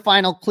one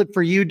final clip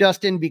for you,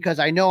 Dustin, because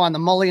I know on the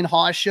Mully and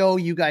Haw show,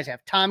 you guys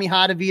have Tommy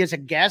Hotovy as a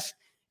guest,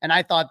 and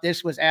I thought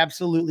this was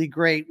absolutely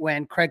great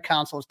when Craig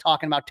Counsell was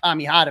talking about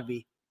Tommy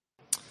Hotovy.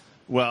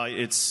 Well,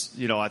 it's,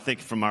 I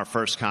think from our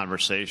first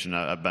conversation,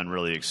 I've been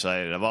really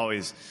excited. I've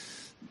always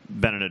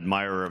been an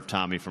admirer of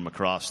Tommy from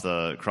across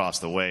the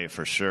way,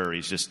 for sure.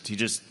 I've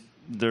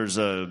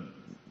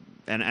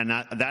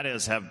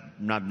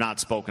not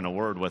spoken a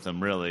word with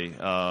him really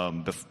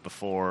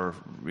before,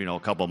 a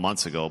couple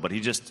months ago, but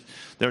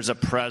there's a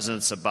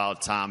presence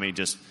about Tommy,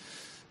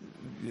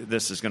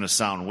 this is going to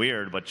sound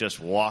weird, but just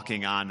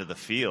walking onto the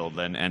field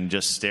and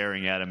just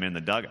staring at him in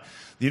the dugout.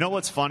 You know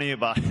what's funny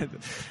about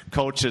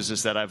coaches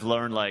is that I've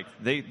learned,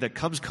 the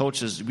Cubs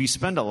coaches, we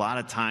spend a lot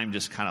of time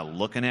just kind of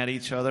looking at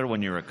each other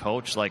when you're a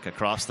coach,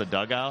 across the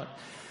dugout.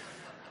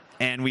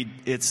 And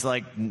it's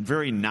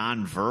very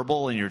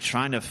nonverbal, and you're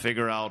trying to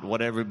figure out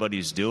what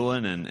everybody's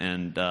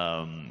doing.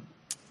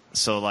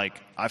 So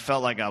I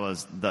felt like I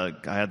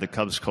had the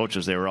Cubs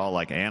coaches, they were all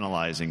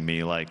analyzing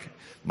me,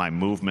 my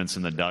movements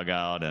in the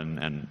dugout,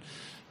 and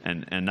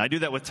I do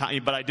that with Tommy,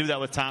 but I do that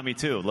with Tommy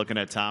too, looking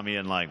at Tommy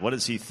and what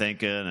is he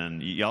thinking?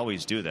 And you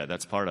always do that.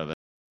 That's part of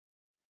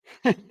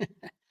it.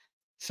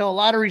 So a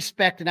lot of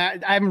respect, and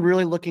I'm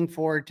really looking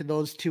forward to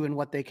those two and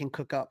what they can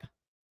cook up.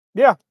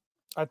 Yeah,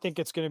 I think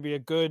it's going to be a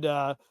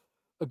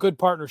good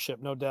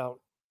partnership, no doubt.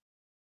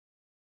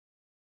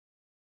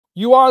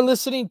 You are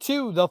listening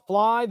to the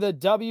Fly the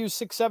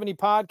W670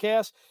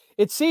 podcast.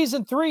 It's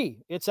season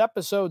 3. It's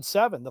episode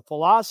 7, The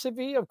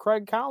Philosophy of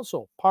Craig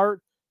Counsell,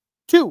 part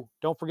 2.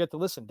 Don't forget to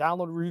listen,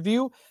 download,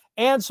 review,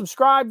 and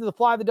subscribe to the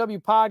Fly the W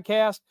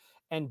podcast.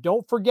 And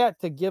don't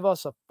forget to give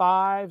us a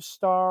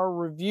 5-star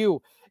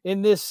review.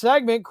 In this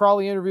segment,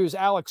 Crawley interviews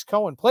Alex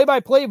Cohen,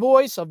 play-by-play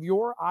voice of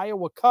your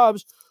Iowa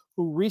Cubs,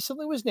 who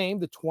recently was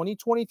named the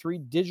 2023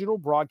 Digital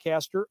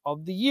Broadcaster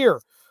of the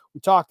Year. We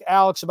talked to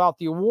Alex about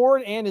the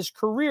award and his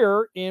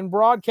career in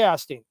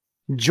broadcasting.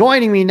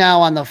 Joining me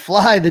now on the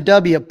Fly the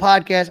W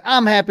podcast,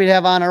 I'm happy to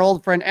have on our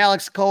old friend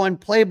Alex Cohen,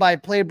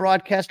 play-by-play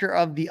broadcaster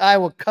of the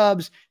Iowa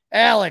Cubs.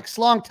 Alex,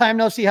 long time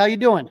no see. How you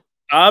doing?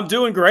 I'm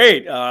doing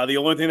great. The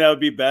only thing that would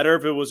be better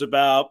if it was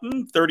about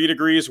 30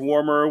 degrees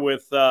warmer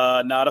with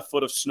not a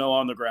foot of snow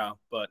on the ground.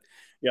 But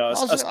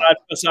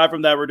aside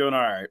from that, we're doing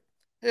all right.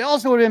 It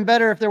also would have been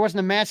better if there wasn't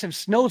a massive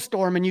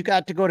snowstorm and you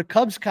got to go to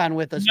CubsCon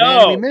with us. No,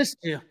 man. We missed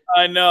you.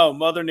 I know.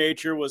 Mother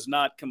Nature was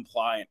not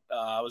compliant.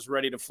 I was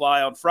ready to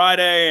fly on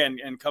Friday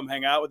and come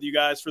hang out with you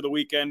guys for the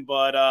weekend.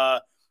 But,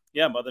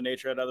 Mother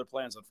Nature had other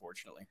plans,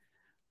 unfortunately.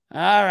 All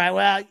right.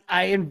 Well,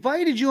 I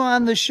invited you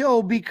on the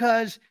show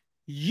because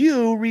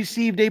you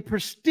received a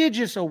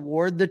prestigious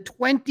award, the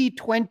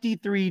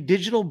 2023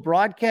 Digital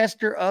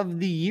Broadcaster of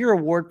the Year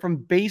Award from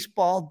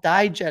Baseball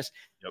Digest.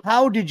 Yep.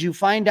 How did you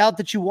find out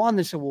that you won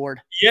this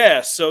award?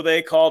 Yeah, so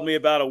they called me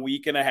about a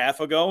week and a half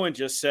ago and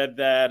just said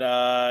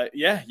that,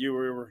 you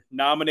were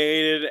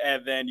nominated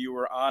and then you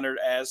were honored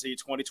as the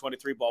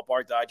 2023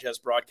 Ballpark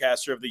Digest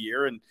Broadcaster of the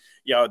Year. And,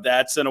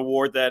 that's an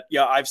award that,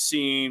 I've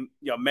seen,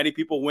 many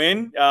people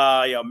win.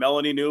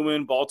 Melanie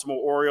Newman,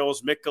 Baltimore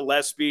Orioles, Mick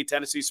Gillespie,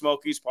 Tennessee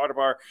Smokies, part of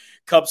our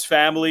Cubs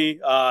family,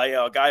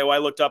 a guy who I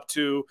looked up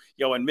to,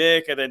 and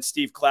Mick, and then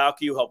Steve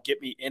Klauke, who helped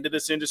get me into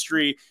this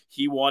industry.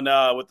 He won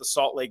with the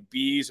Salt Lake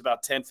Bees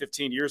about 10,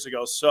 15 years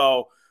ago.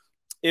 So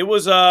it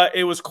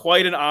was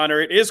quite an honor.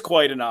 It is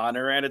quite an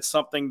honor. And it's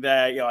something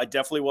that, I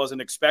definitely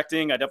wasn't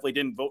expecting. I definitely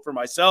didn't vote for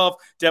myself.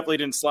 Definitely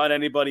didn't slide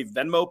anybody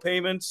Venmo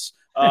payments.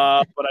 But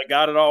I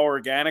got it all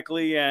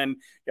organically. And,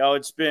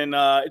 it's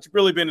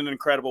really been an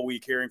incredible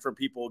week hearing from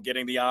people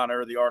getting the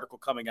honor, the article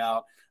coming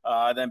out,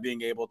 then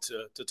being able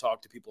to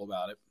talk to people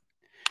about it.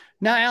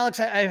 Now, Alex,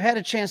 I've had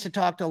a chance to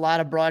talk to a lot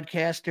of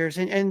broadcasters,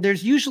 and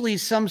there's usually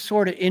some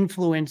sort of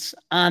influence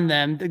on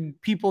them, the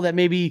people that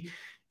maybe,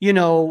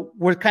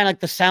 were kind of like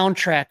the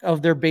soundtrack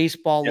of their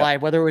baseball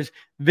life, whether it was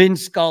Vin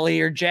Scully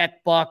or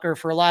Jack Buck, or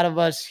for a lot of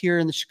us here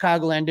in the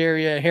Chicagoland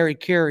area, Harry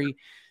Carey.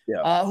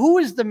 Yeah. Who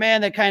is the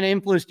man that kind of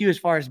influenced you as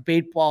far as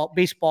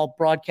baseball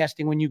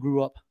broadcasting when you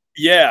grew up?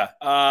 Yeah,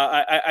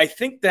 I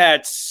think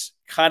that's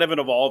kind of an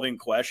evolving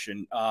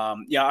question.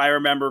 I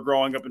remember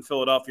growing up in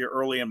Philadelphia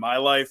early in my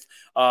life,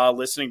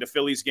 listening to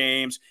Phillies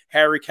games,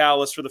 Harry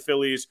Callis for the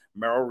Phillies,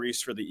 Merrill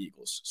Reese for the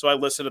Eagles. So I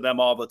listen to them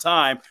all the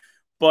time.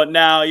 But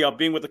now,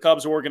 being with the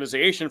Cubs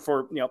organization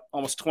for,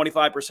 almost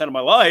 25% of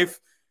my life,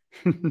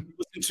 listen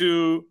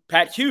to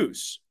Pat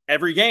Hughes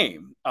every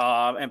game.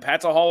 And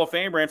Pat's a Hall of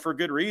Famer and for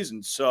good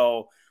reason.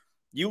 So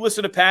You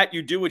listen to Pat,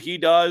 you do what he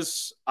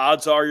does,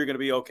 odds are you're going to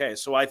be okay.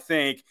 So I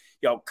think,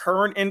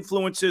 current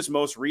influences,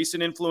 most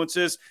recent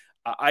influences,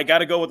 I got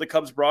to go with the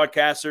Cubs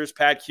broadcasters,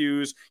 Pat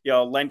Hughes,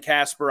 Len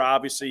Casper,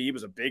 obviously, he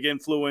was a big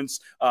influence.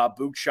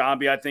 Boog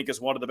Shambi, I think,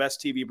 is one of the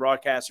best TV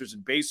broadcasters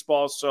in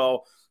baseball.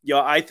 So,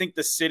 I think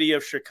the city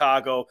of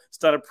Chicago has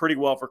done it pretty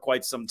well for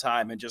quite some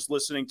time. And just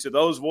listening to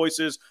those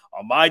voices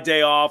on my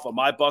day off, on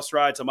my bus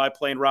rides, on my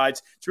plane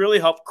rides, it's really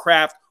helped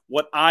craft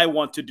what I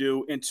want to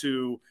do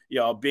into,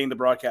 being the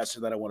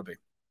broadcaster that I want to be.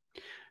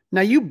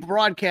 Now, you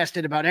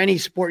broadcasted about any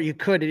sport you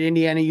could at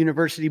Indiana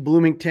University,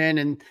 Bloomington,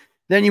 and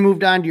then you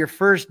moved on to your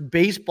first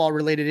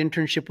baseball-related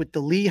internship with the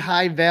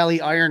Lehigh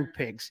Valley Iron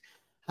Pigs.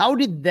 How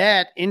did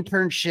that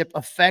internship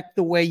affect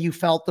the way you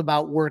felt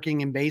about working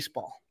in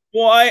baseball?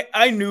 Well,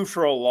 I knew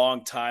for a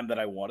long time that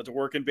I wanted to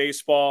work in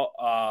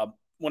baseball.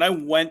 When I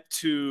went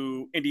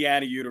to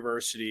Indiana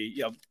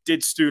University,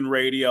 did student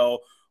radio,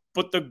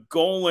 but the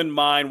goal in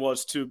mind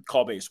was to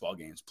call baseball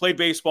games. Played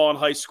baseball in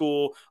high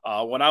school.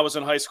 When I was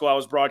in high school, I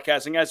was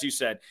broadcasting, as you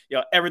said,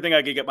 everything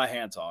I could get my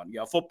hands on.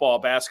 Football,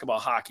 basketball,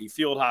 hockey,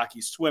 field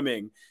hockey,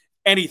 swimming,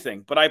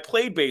 anything. But I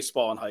played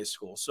baseball in high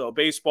school, so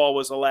baseball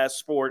was the last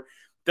sport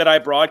that I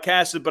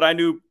broadcasted. But I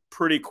knew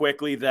pretty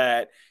quickly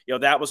that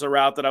that was a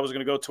route that I was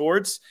going to go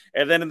towards.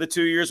 And then in the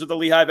 2 years with the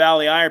Lehigh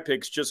Valley Iron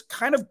Pigs, just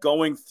kind of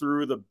going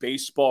through the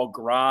baseball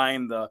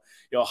grind, the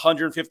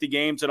 150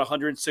 games in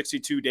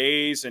 162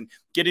 days, and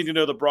getting to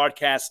know the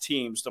broadcast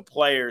teams, the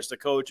players, the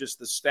coaches,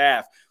 the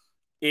staff.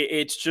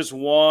 It's just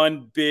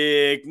one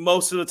big,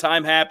 most of the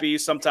time happy,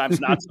 sometimes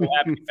not so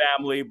happy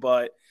family,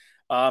 but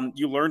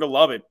you learn to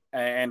love it,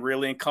 and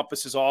really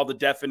encompasses all the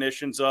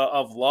definitions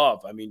of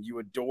love. I mean, you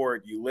adore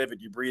it, you live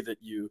it, you breathe it.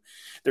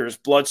 There's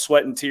blood,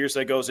 sweat, and tears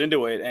that goes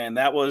into it. And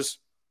that was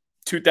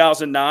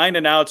 2009,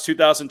 and now it's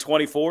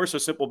 2024. So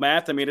simple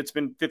math. I mean, it's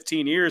been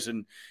 15 years,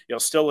 and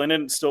still in it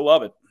and still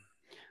love it.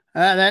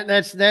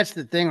 That's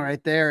the thing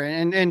right there.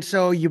 And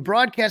so you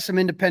broadcast some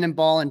independent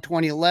ball in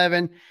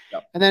 2011.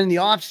 Yep. And then in the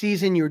off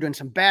season, you were doing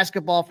some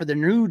basketball for the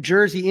New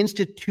Jersey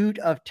Institute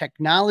of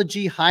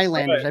Technology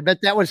Highlanders. Right. I bet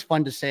that was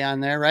fun to say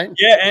on there, right?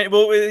 Yeah. And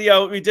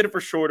we did it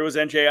for short. It was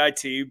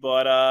NJIT,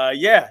 but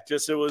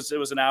it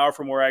was an hour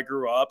from where I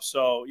grew up.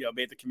 So,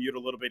 made the commute a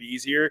little bit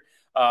easier.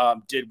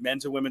 Did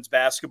men's and women's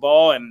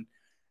basketball,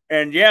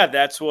 and yeah,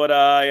 that's what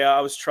I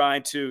was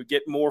trying to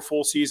get more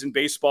full season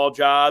baseball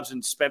jobs,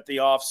 and spent the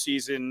off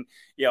season,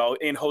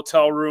 in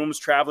hotel rooms,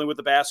 traveling with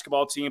the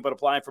basketball team, but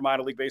applying for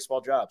minor league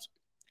baseball jobs.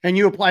 And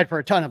you applied for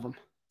a ton of them.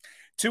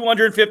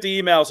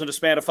 250 emails in a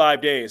span of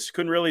 5 days.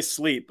 Couldn't really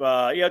sleep.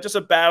 Just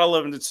a battle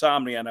of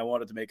insomnia, and I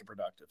wanted to make it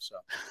productive. So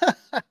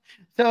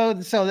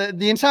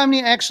the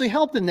insomnia actually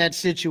helped in that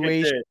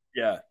situation. It did,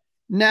 yeah.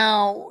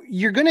 Now,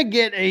 you're going to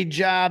get a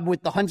job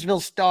with the Huntsville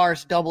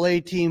Stars AA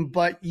team,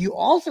 but you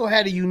also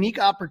had a unique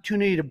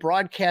opportunity to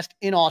broadcast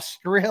in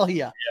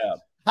Australia. Yeah.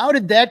 How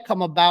did that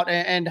come about,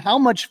 and how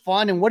much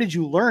fun, and what did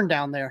you learn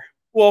down there?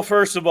 Well,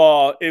 first of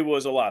all, it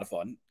was a lot of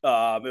fun.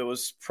 It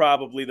was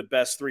probably the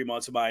best 3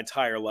 months of my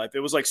entire life.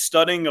 It was like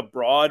studying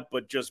abroad,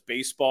 but just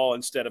baseball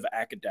instead of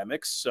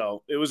academics.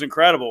 So it was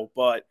incredible.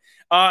 But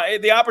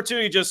the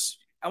opportunity just,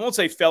 I won't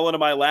say fell into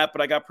my lap,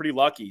 but I got pretty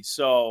lucky.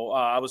 So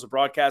I was a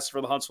broadcaster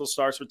for the Huntsville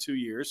Stars for 2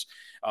 years.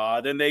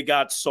 Then they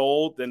got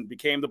sold, then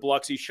became the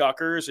Biloxi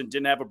Shuckers, and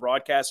didn't have a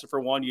broadcaster for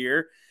 1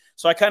 year.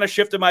 So I kind of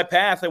shifted my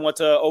path. I went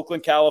to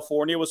Oakland,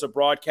 California, was a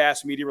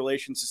broadcast media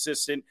relations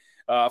assistant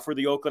for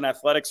the Oakland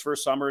Athletics for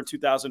summer in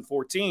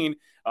 2014.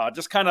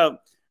 Just kind of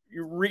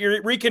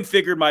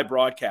reconfigured my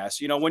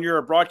broadcast. When you're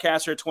a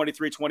broadcaster at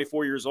 23,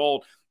 24 years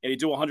old, and you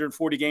do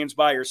 140 games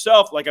by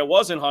yourself, like I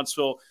was in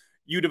Huntsville,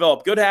 you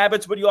develop good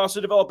habits, but you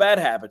also develop bad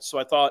habits. So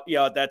I thought,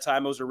 at that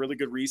time, it was a really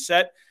good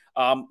reset.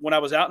 When I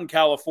was out in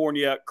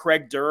California,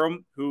 Craig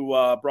Durham, who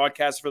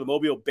broadcast for the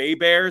Mobile Bay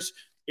Bears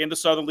in the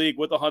Southern League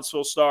with the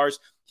Huntsville Stars,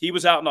 he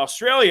was out in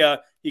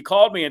Australia. He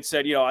called me and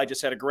said, I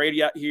just had a great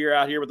year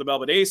out here with the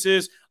Melbourne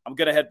Aces. I'm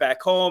going to head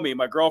back home. Me and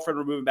my girlfriend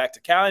were moving back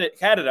to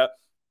Canada.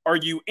 Are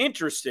you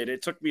interested?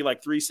 It took me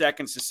like 3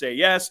 seconds to say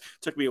yes.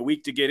 Took me a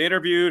week to get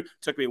interviewed.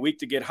 Took me a week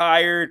to get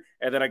hired.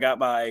 And then I got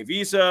my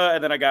visa,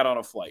 and then I got on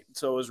a flight.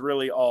 So it was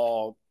really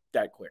all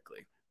that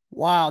quickly.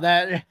 Wow.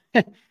 That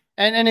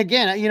and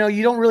again,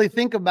 you don't really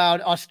think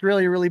about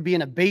Australia really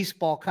being a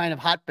baseball kind of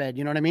hotbed.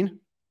 You know what I mean?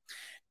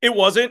 It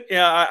wasn't.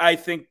 Yeah, I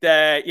think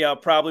that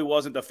probably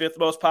wasn't the 5th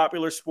most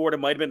popular sport. It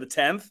might have been the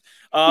 10th.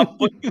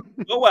 But you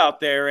go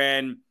out there,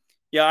 and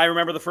I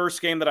remember the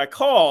first game that I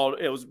called.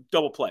 It was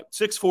double play,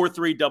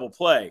 6-4-3 double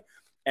play.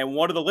 And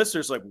one of the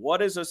listeners like,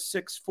 "What is a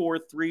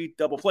 6-4-3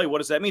 double play? What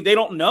does that mean?" They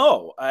don't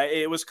know.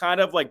 It was kind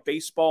of like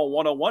baseball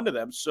 101 to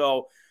them.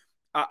 So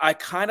I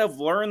kind of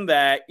learned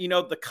that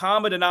the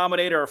common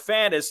denominator of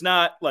fan is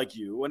not like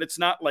you, and it's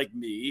not like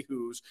me,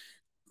 who's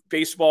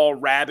baseball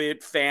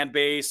rabid fan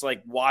base,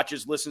 like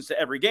watches, listens to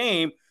every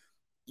game.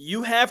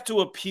 You have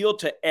to appeal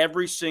to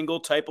every single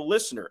type of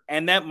listener.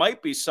 And that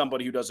might be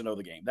somebody who doesn't know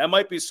the game. That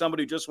might be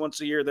somebody who just wants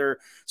to hear their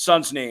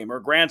son's name or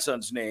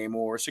grandson's name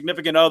or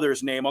significant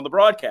other's name on the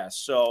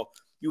broadcast. So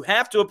you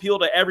have to appeal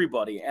to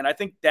everybody. And I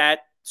think that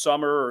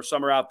summer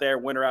out there,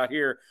 winter out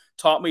here,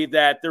 taught me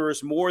that there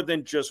is more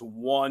than just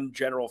one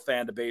general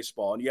fan to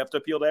baseball, and you have to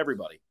appeal to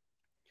everybody.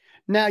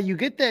 Now you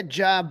get that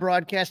job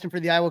broadcasting for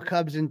the Iowa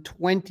Cubs in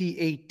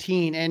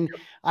 2018. And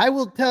I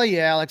will tell you,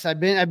 Alex, I've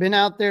been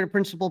out there to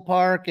Principal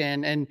Park,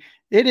 and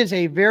it is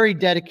a very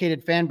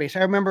dedicated fan base. I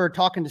remember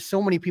talking to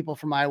so many people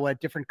from Iowa at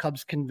different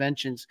Cubs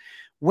conventions.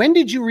 When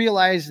did you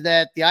realize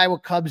that the Iowa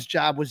Cubs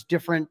job was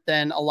different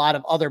than a lot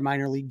of other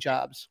minor league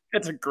jobs?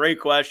 That's a great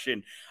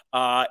question.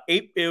 So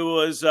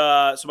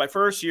my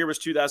first year was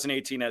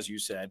 2018, as you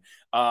said,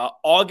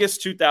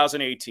 August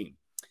 2018.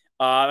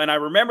 And I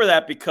remember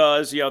that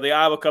because, the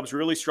Iowa Cubs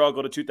really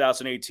struggled in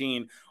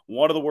 2018,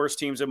 one of the worst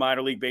teams in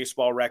minor league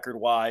baseball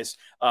record-wise.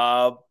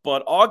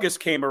 But August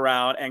came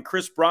around, and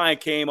Chris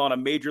Bryant came on a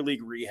major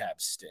league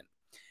rehab stint.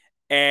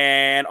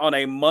 And on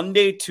a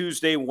Monday,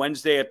 Tuesday,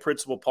 Wednesday at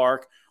Principal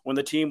Park, when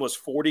the team was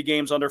 40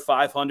 games under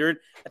 500,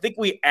 I think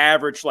we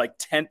averaged like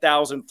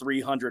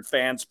 10,300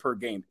 fans per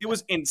game. It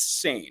was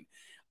insane.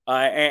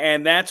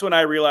 And that's when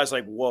I realized,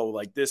 like, whoa,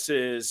 like this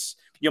is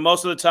 –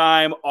 most of the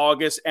time,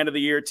 August, end of the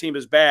year, team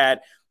is bad.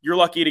 You're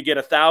lucky to get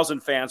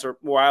 1,000 fans, or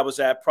where I was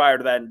at prior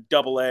to that in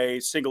AA,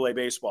 single A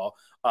baseball.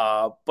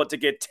 But to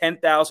get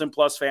 10,000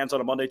 plus fans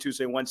on a Monday,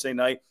 Tuesday, Wednesday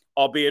night,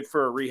 albeit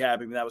for a rehab,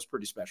 that was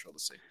pretty special to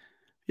see.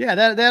 Yeah,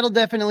 that'll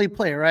definitely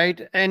play,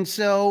 right? And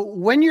so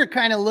when you're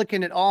kind of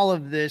looking at all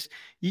of this,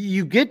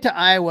 you get to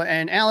Iowa,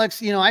 and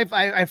Alex,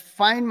 I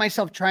find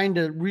myself trying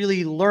to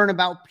really learn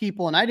about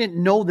people, and I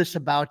didn't know this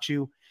about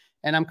you,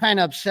 and I'm kind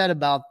of upset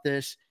about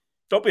this.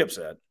 Don't be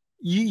upset.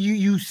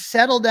 You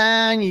settle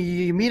down,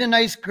 you meet a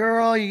nice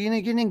girl, you're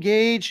going to get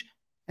engaged.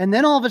 And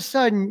then all of a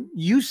sudden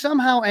you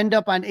somehow end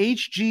up on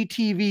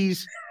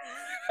HGTV's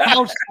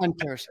House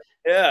Hunters.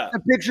 Yeah. A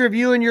picture of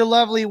you and your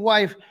lovely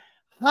wife.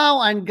 How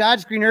on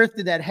God's green earth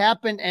did that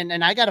happen?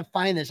 And I got to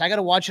find this. I got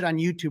to watch it on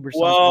YouTube or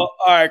something. Well,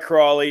 all right,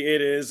 Crawley.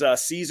 It is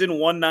season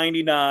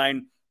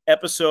 199,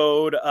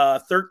 episode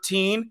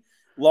 13,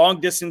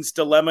 Long Distance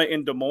Dilemma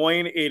in Des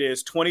Moines. It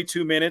is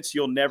 22 minutes.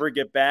 You'll never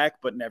get back,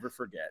 but never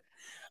forget.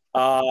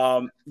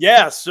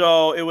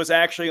 So it was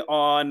actually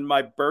on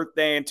my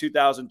birthday in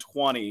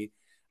 2020.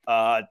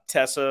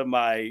 Tessa,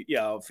 my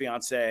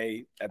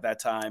fiance at that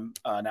time,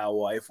 now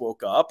wife,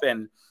 woke up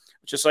and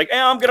just like, hey,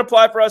 I'm gonna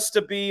apply for us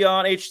to be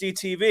on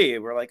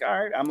HDTV. We're like,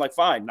 all right. I'm like,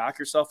 fine, knock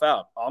yourself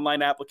out.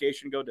 Online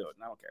application, go do it.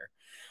 I don't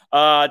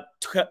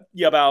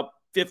care. About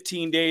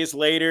 15 days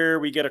later,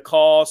 we get a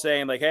call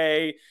saying like,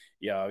 hey,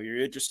 you're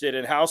interested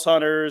in House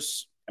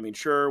Hunters. I mean,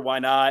 sure, why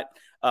not?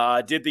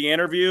 Did the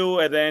interview,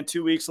 and then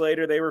 2 weeks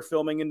later, they were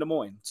filming in Des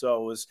Moines.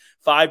 So it was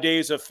 5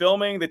 days of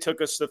filming. They took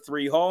us to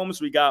 3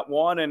 homes. We got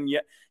one, and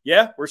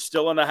we're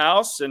still in the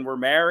house, and we're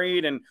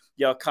married. And,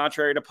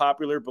 contrary to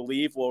popular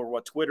belief, or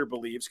what Twitter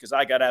believes, because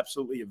I got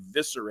absolutely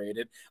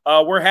eviscerated,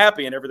 we're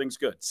happy and everything's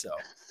good. So.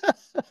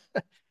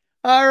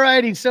 All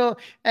righty. So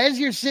as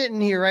you're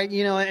sitting here, right,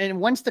 and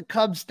once the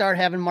Cubs start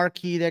having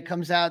marquee that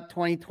comes out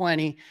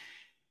 2020,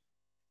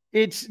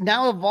 it's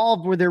now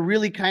evolved where they're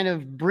really kind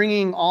of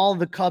bringing all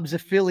the Cubs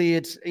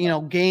affiliates,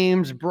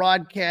 games,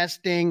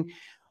 broadcasting.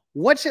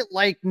 What's it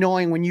like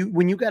knowing when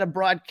you got to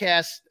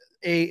broadcast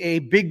a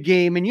big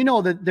game, and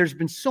that there's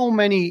been so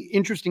many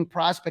interesting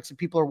prospects that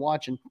people are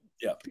watching?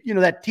 Yeah.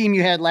 That team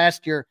you had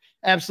last year,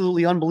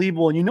 absolutely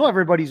unbelievable. And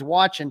everybody's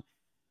watching.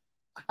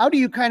 How do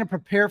you kind of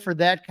prepare for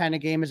that kind of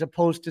game as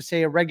opposed to,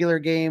 say, a regular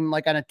game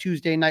like on a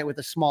Tuesday night with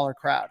a smaller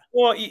crowd?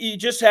 Well, you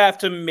just have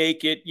to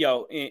make it,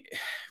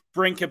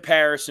 bring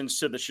comparisons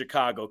to the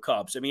Chicago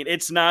Cubs. I mean,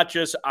 it's not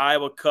just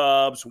Iowa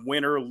Cubs,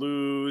 win or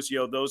lose,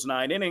 those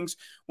 9 innings.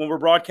 When we're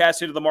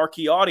broadcasting to the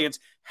marquee audience,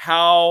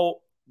 how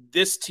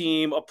this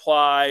team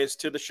applies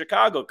to the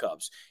Chicago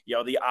Cubs.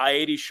 The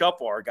I-80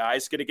 shuffle, are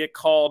guys going to get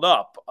called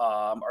up?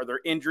 Are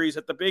there injuries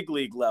at the big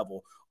league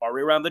level? Are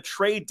we around the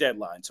trade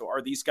deadline? So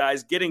are these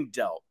guys getting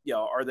dealt?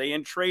 Are they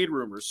in trade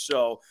rumors?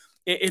 So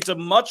it's a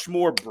much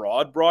more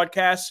broad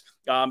broadcast,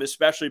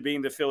 especially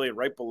being the affiliate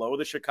right below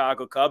the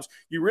Chicago Cubs.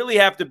 You really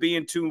have to be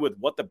in tune with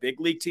what the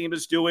big league team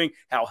is doing,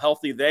 how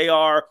healthy they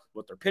are,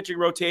 what their pitching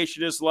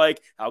rotation is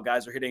like, how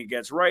guys are hitting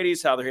against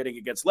righties, how they're hitting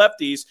against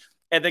lefties,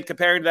 and then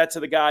comparing that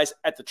to the guys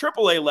at the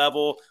AAA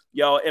level,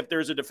 if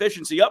there's a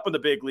deficiency up in the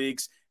big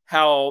leagues,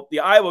 how the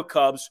Iowa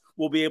Cubs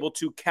will be able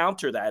to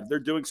counter that. If they're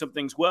doing some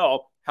things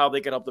well, how they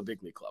can help the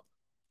big league club.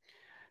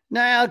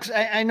 Now, Alex,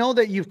 I know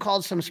that you've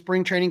called some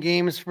spring training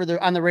games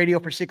on the radio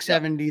for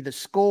 670, The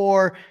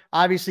Score.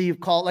 Obviously, you've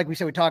called, like we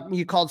said,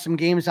 you called some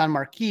games on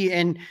Marquee.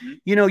 And,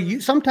 you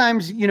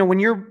sometimes, when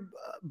you're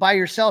by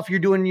yourself, you're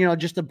doing,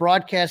 just the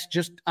broadcast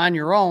just on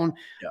your own.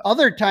 Yeah.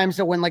 Other times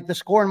that when like The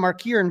Score and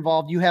Marquee are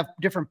involved, you have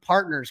different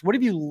partners. What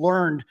have you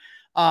learned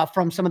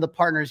from some of the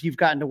partners you've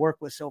gotten to work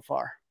with so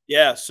far?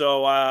 Yeah,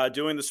 so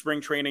doing the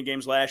spring training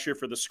games last year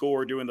for The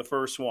Score, doing the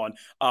first one,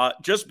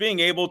 just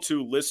being able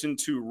to listen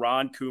to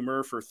Ron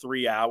Coomer for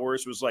 3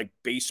 hours was like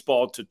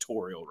baseball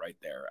tutorial right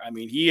there. I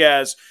mean, he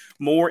has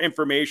more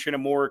information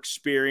and more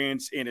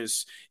experience in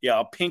his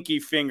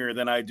pinky finger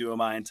than I do in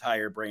my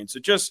entire brain.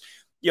 So just,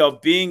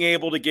 being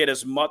able to get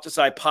as much as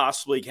I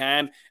possibly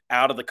can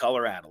out of the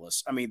color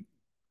analysts. I mean,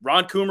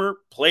 Ron Coomer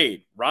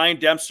played. Ryan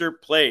Dempster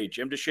played.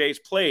 Jim DeShays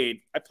played.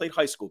 I played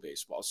high school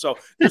baseball. So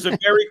there's a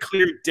very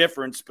clear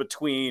difference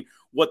between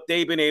what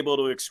they've been able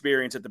to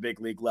experience at the big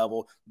league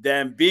level,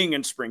 them being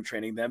in spring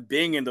training, them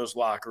being in those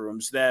locker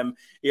rooms, them,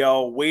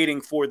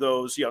 waiting for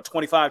those,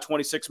 25,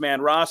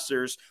 26-man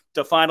rosters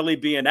to finally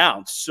be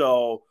announced.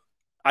 So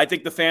I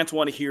think the fans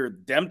want to hear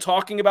them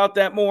talking about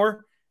that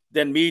more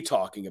than me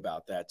talking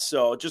about that.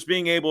 So just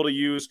being able to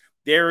use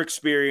their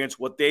experience,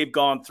 what they've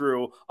gone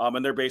through,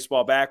 and their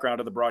baseball background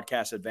to the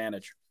broadcast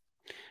advantage.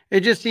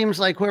 It just seems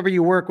like whoever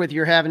you work with,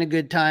 you're having a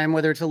good time,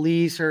 whether it's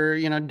Elise or,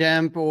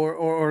 Demp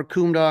or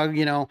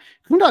Coomdog,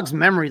 Coomdog's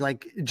memory,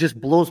 like, just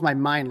blows my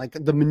mind. Like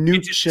the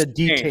minutia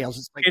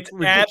details. It's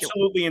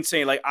absolutely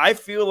insane. Like, I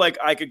feel like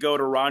I could go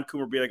to Ron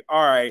Coomer and be like,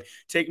 all right,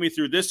 take me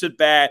through this at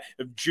bat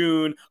of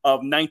June of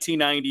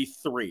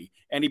 1993.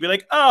 And he'd be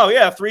like, oh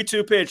yeah,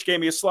 3-2 pitch, gave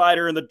me a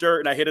slider in the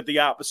dirt and I hit it the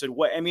opposite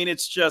way. I mean,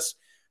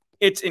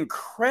 it's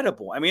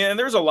incredible. I mean, and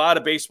there's a lot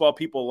of baseball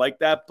people like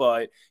that,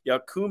 but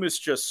Coom is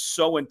just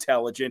so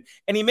intelligent,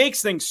 and he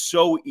makes things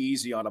so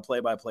easy on a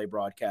play-by-play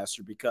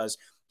broadcaster because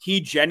he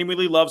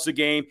genuinely loves the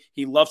game.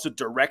 He loves the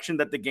direction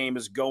that the game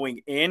is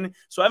going in.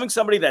 So having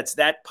somebody that's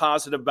that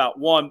positive about,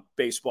 one,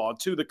 baseball, and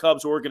two, the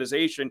Cubs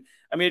organization,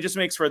 I mean, it just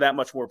makes for that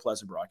much more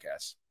pleasant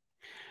broadcast.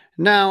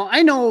 Now,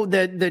 I know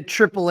that the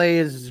AAA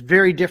is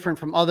very different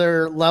from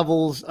other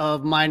levels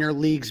of minor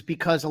leagues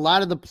because a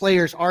lot of the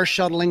players are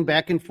shuttling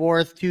back and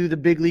forth to the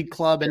big league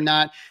club and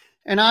not.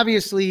 And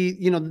obviously,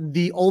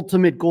 the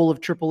ultimate goal of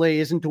AAA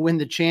isn't to win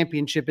the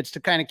championship. It's to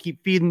kind of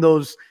keep feeding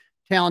those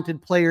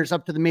talented players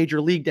up to the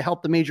major league to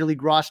help the major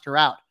league roster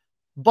out.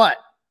 But,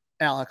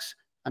 Alex,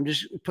 I'm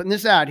just putting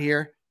this out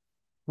here.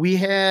 We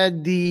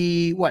had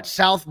the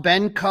South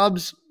Bend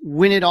Cubs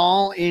win it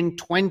all in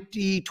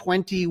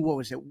 2020. What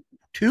was it?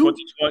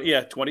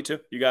 22.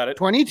 You got it.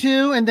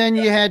 22. And then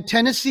you had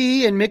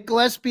Tennessee and Mick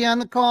Gillespie on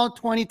the call,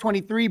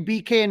 2023.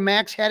 BK and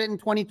Max had it in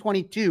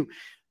 2022.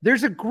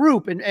 There's a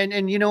group and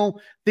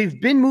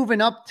they've been moving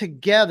up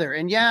together.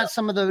 And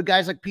some of the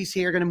guys like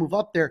PCA are going to move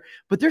up there,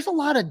 but there's a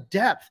lot of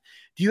depth.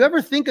 Do you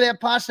ever think of that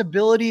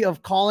possibility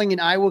of calling an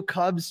Iowa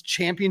Cubs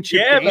championship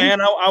game?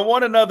 Man, I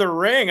want another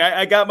ring.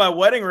 I got my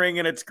wedding ring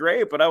and it's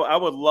great, but I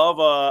would love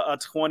a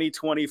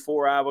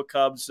 2024 Iowa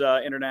Cubs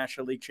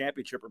International League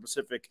Championship or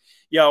Pacific,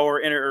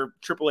 or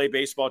AAA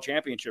baseball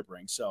championship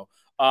ring. So,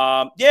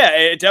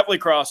 it definitely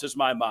crosses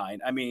my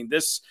mind. I mean,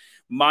 this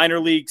minor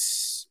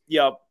leagues,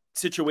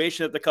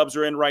 situation that the Cubs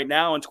are in right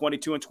now in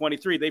 22 and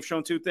 23, they've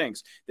shown two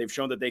things. They've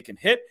shown that they can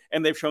hit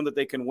and they've shown that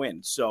they can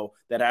win. So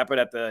that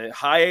happened at the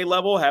high A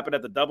level, happened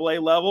at the double A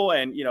level.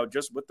 And,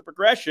 just with the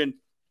progression,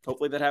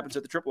 hopefully that happens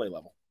at the triple A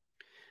level.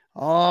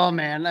 Oh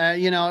man.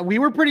 We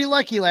were pretty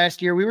lucky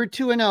last year. We were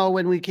 2-0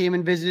 when we came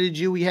and visited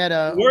you. We had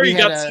a, where you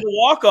got to see the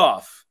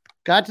walk-off.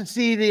 Got to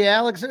see the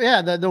Alex.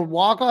 Yeah. The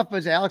walk-off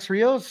was Alex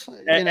Rios.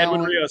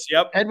 Edwin Rios.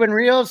 Yep. Edwin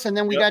Rios. And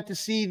then we got to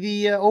see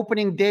the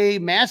opening day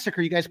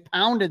massacre. You guys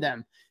pounded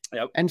them.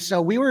 Yep. And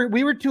so we were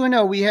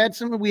 2-0. We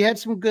had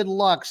some good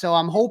luck. So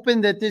I'm hoping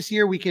that this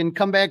year we can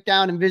come back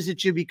down and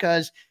visit you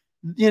because,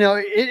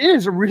 it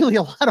is really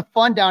a lot of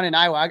fun down in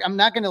Iowa. I'm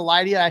not going to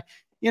lie to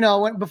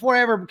you. Before I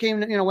ever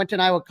went to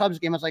an Iowa Cubs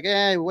game, I was like,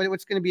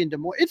 what's going to be in Des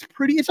Moines?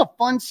 It's a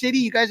fun city.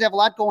 You guys have a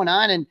lot going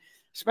on. And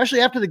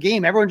especially after the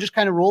game, everyone just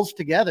kind of rolls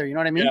together. You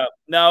know what I mean? Yeah.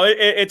 No,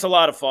 it's a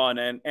lot of fun.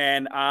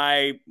 And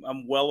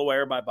I'm well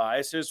aware of my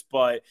biases,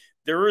 but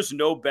there is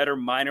no better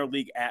minor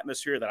league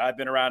atmosphere that I've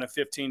been around in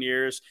 15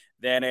 years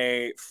than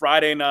a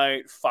Friday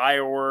night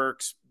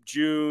fireworks,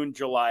 June,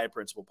 July at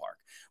Principal Park.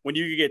 When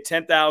you get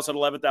 10,000,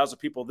 11,000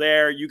 people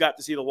there, you got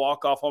to see the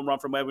walk-off home run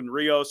from Edwin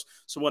Rios.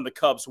 So when the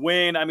Cubs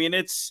win, I mean,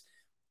 it's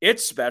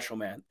special,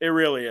 man. It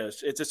really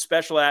is. It's a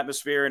special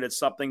atmosphere, and it's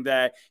something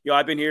that,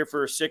 I've been here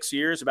for 6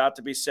 years, about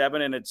to be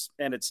 7, and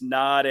it's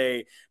not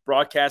a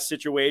broadcast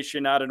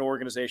situation, not an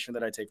organization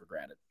that I take for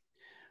granted.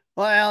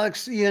 Well,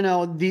 Alex,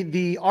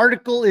 the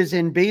article is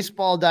in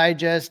Baseball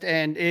Digest,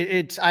 and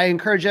I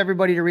encourage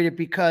everybody to read it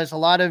because a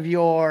lot of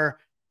your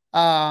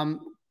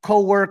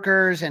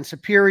coworkers and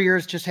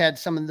superiors just had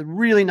some of the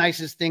really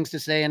nicest things to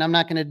say. And I'm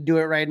not going to do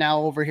it right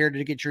now over here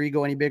to get your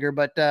ego any bigger,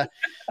 but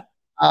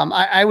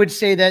I would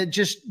say that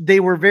they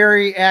were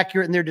very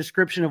accurate in their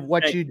description of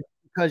what you do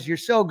because you're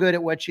so good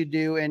at what you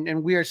do.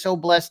 And we are so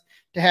blessed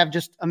to have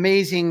just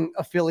amazing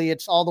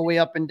affiliates all the way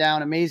up and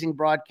down, amazing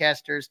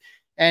broadcasters.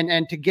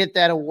 And to get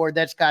that award,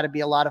 that's got to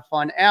be a lot of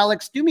fun.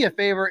 Alex, do me a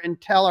favor and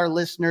tell our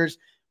listeners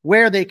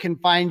where they can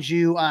find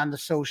you on the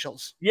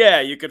socials.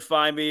 Yeah, you could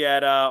find me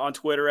on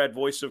Twitter at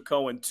Voice of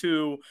Cohen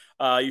 2.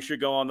 You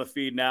should go on the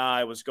feed now.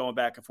 I was going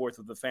back and forth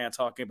with the fan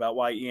talking about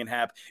why Ian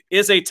Happ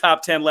is a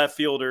top 10 left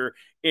fielder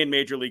in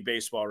Major League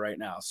Baseball right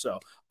now. So,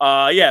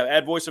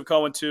 at Voice of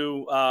Cohen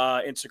too,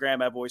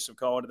 Instagram at Voice of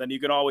Cohen. And then you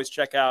can always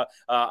check out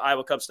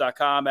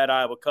iowacubs.com at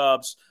Iowa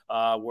Cubs,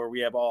 where we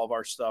have all of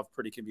our stuff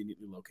pretty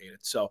conveniently located.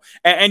 So,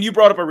 and you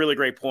brought up a really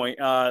great point.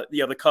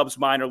 The Cubs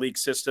minor league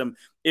system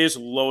is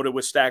loaded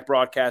with stacked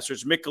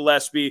broadcasters. Mick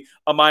Gillespie,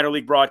 a minor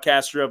league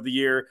broadcaster of the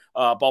year,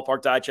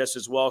 Ballpark Digest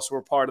as well. So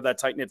we're part of that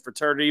tight-knit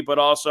fraternity, but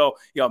also,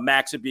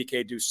 Max and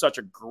BK do such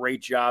a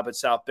great job at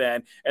South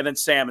Bend, and then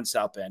Sam in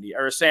South Bend,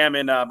 or Sam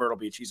in Myrtle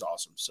Beach. He's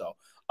awesome. So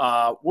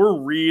we're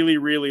really,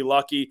 really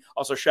lucky.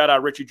 Also, shout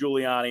out Richie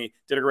Giuliani,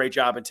 did a great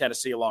job in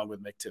Tennessee along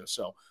with Mick too.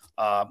 So,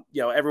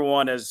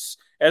 everyone has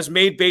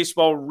made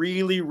baseball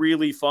really,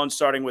 really fun,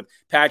 starting with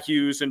Pat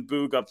Hughes and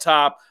Boog up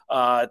top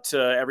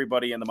to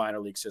everybody in the minor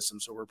league system.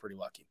 So we're pretty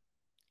lucky.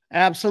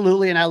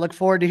 Absolutely. And I look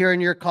forward to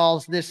hearing your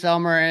calls this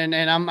summer. And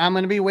I'm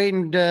going to be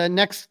waiting to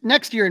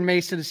next year in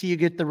Mesa to see you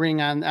get the ring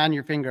on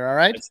your finger. All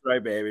right. That's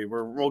right, baby.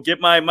 We'll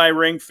get my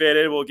ring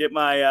fitted. We'll get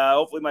my,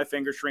 hopefully my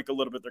fingers shrink a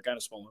little bit. They're kind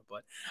of swollen,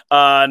 but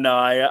no,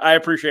 I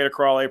appreciate it,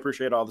 Carl. I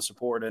appreciate all the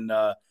support, and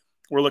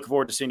we're looking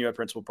forward to seeing you at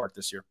Principal Park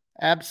this year.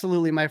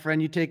 Absolutely, my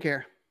friend. You take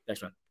care.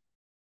 Thanks, man.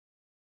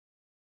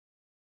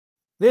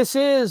 This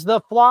is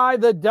the Fly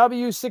the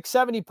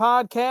W670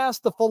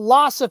 podcast, the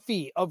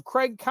philosophy of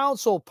Craig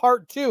Counsell,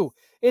 part 2.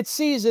 It's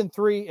season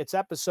 3. It's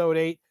episode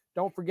 8.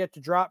 Don't forget to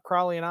drop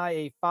Crowley and I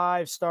a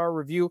 5-star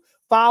review.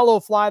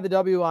 Follow Fly the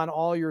W on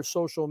all your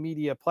social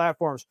media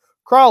platforms.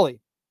 Crowley,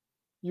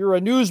 you're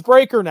a news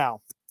breaker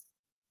now.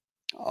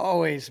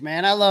 Always,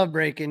 man. I love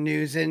breaking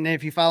news. And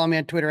if you follow me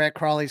on Twitter at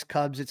Crawley's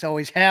Cubs, it's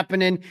always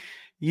happening.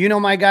 You know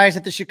my guys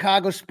at the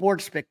Chicago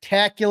Sports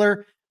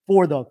Spectacular.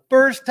 For the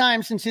first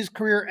time since his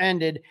career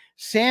ended,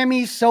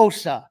 Sammy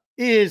Sosa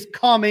is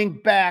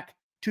coming back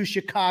to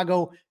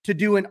Chicago to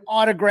do an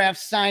autograph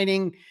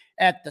signing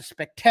at the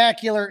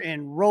Spectacular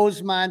in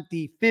Rosemont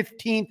the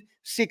 15th,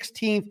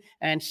 16th,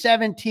 and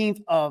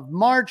 17th of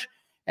March.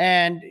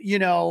 And,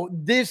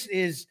 this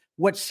is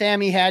what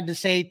Sammy had to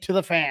say to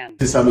the fans.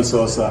 This is Sammy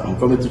Sosa. I'm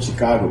coming to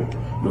Chicago.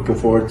 Looking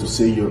forward to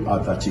see you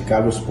at the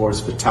Chicago Sports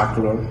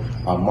Spectacular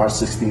on March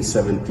 16,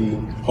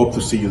 17. Hope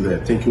to see you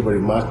there. Thank you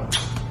very much.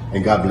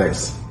 And God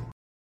bless.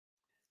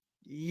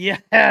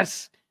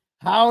 Yes.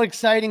 How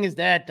exciting is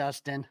that,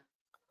 Dustin?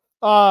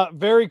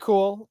 Very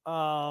cool.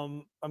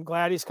 I'm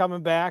glad he's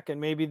coming back,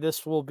 and maybe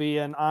this will be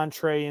an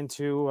entree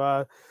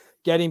into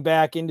getting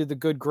back into the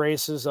good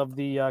graces of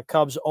the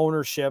Cubs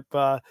ownership.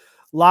 A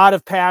lot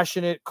of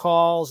passionate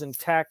calls and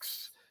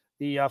texts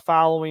the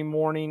following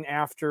morning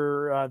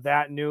after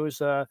that news.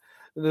 The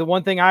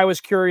one thing I was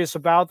curious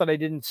about that I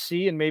didn't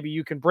see, and maybe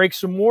you can break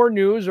some more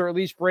news, or at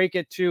least break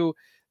it to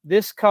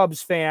this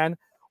Cubs fan,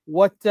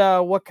 what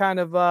kind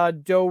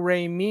of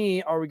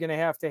do-re-mi are we going to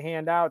have to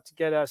hand out to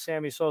get a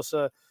Sammy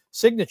Sosa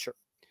signature?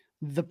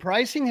 The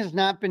pricing has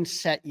not been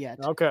set yet.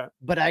 Okay.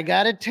 But I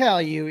got to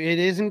tell you, it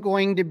isn't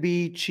going to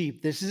be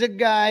cheap. This is a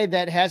guy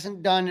that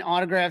hasn't done an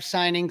autograph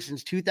signing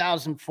since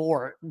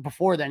 2004,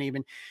 before then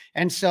even.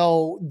 And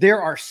so there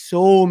are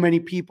so many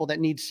people that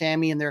need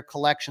Sammy in their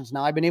collections.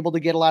 Now, I've been able to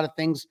get a lot of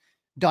things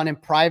done in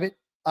private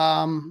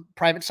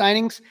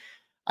signings.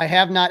 I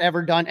have not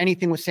ever done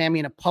anything with Sammy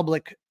in a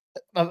public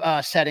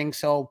setting.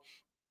 So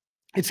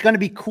it's going to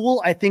be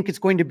cool. I think it's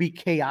going to be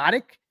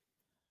chaotic.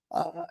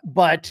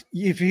 But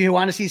if you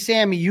want to see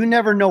Sammy, you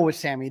never know with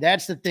Sammy.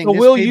 That's the thing. So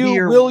will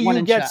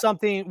you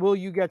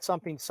get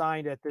something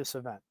signed at this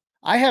event?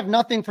 I have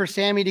nothing for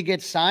Sammy to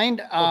get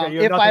signed.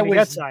 Okay,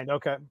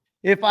 okay.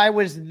 If I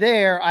was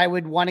there, I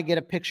would want to get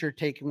a picture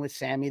taken with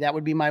Sammy. That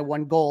would be my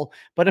one goal.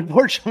 But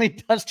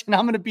unfortunately, Dustin,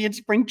 I'm going to be in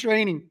spring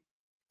training.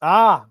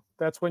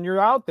 That's when you're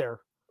out there.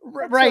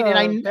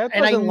 Right.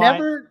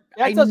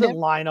 That doesn't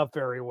line up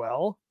very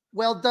well.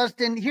 Well,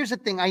 Dustin, here's the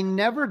thing. I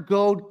never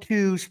go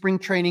to spring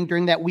training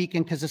during that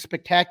weekend because the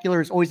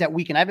Spectacular is always that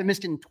weekend. I haven't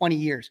missed it in 20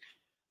 years.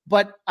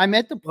 But I'm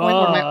at the point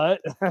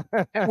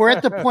we're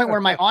at the point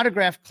where my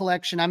autograph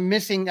collection, I'm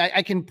missing.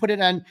 I can put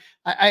it on.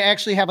 I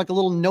actually have like a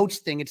little notes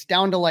thing. It's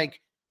down to like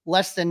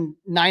less than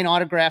 9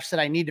 autographs that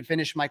I need to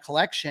finish my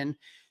collection.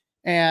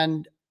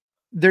 And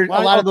there's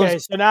a lot of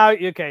those.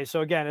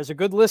 So again, as a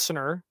good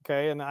listener,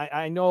 and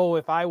I know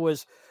if I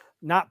was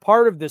not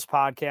part of this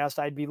podcast,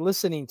 I'd be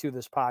listening to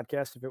this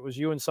podcast if it was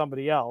you and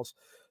somebody else.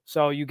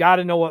 So you got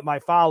to know what my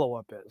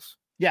follow-up is.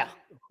 Yeah.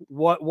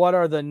 What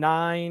are the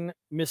 9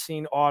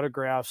 missing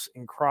autographs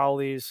in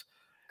Crowley's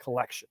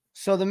collection?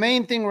 So the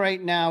main thing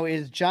right now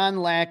is John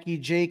Lackey,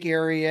 Jake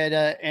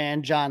Arrieta,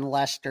 and John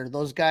Lester.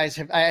 Those guys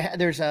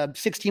there's a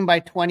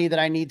 16x20 that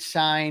I need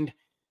signed.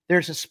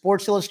 There's a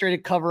Sports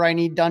Illustrated cover I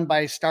need done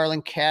by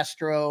Starlin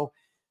Castro.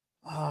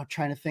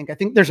 Trying to think. I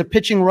think there's a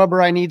pitching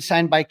rubber I need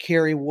signed by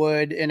Kerry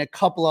Wood and a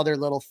couple other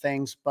little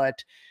things,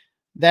 but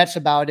that's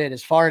about it.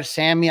 As far as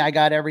Sammy, I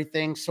got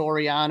everything.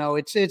 Soriano,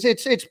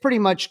 it's pretty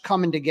much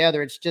coming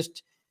together. It's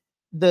just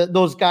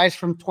those guys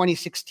from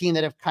 2016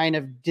 that have kind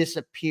of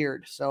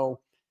disappeared. So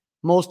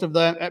most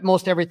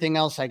everything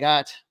else I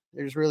got.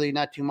 There's really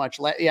not too much.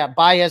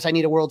 Baez, I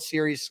need a World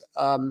Series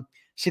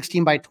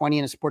 16 by 20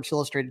 in a Sports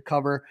Illustrated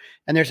cover.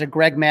 And there's a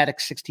Greg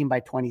Maddux 16 by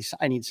 20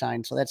 I need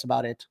signed. So that's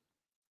about it.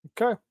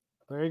 Okay.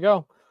 There you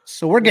go.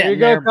 So we're getting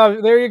there.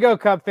 there. There you go,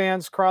 Cub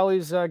fans.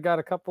 Crawley's got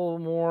a couple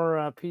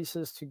more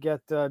pieces to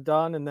get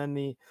done, and then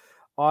the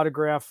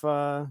autograph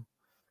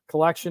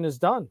collection is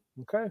done.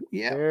 Okay.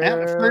 Yeah,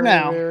 for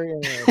now. Very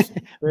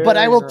interesting. But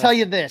I will tell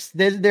you this,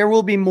 there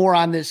will be more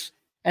on this,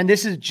 and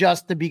this is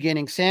just the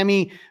beginning.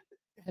 Sammy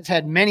has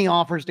had many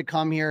offers to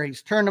come here.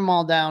 He's turned them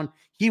all down.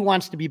 He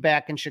wants to be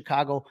back in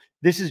Chicago.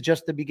 This is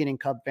just the beginning,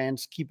 Cub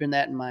fans. Keeping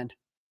that in mind.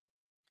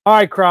 All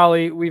right,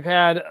 Crawley, we've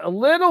had a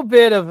little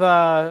bit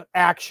of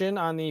action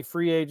on the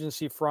free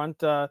agency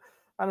front. I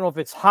don't know if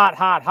it's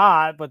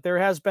hot, but there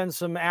has been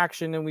some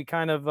action, and we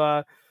kind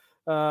of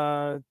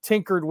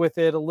tinkered with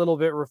it a little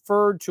bit,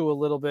 referred to a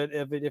little bit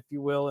of it, if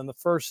you will, in the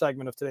first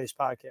segment of today's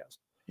podcast.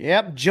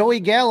 Yep. Joey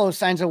Gallo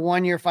signs a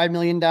 1-year, $5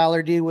 million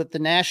deal with the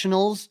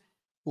Nationals.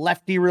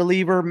 Lefty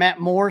reliever Matt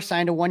Moore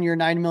signed a 1-year,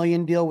 $9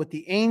 million deal with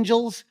the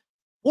Angels.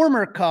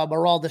 Former Cub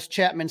Aroldis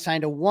Chapman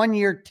signed a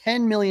 1-year,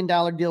 $10 million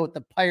deal with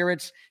the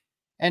Pirates.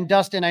 And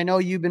Dustin, I know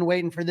you've been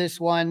waiting for this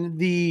one.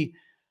 The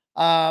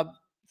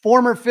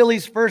former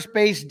Phillies first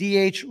base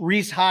DH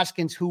Rhys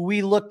Hoskins, who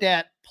we looked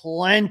at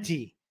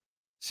plenty,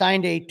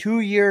 signed a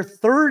 2-year,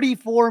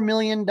 $34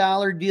 million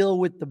deal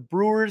with the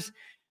Brewers.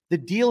 The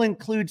deal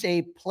includes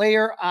a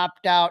player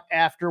opt-out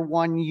after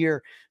 1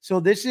 year. So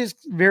this is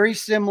very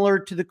similar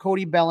to the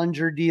Cody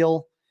Bellinger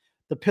deal,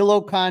 the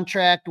pillow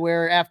contract,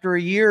 where after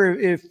a year,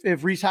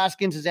 if Rhys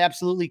Hoskins is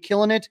absolutely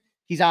killing it,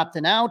 he's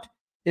opting out.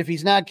 If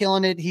he's not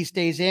killing it, he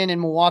stays in,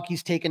 and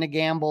Milwaukee's taking a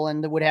gamble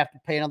and would have to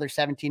pay another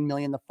 $17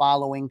 million the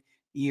following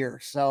year.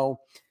 So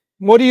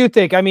what do you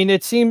think? I mean,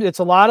 it seems it's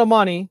a lot of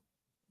money,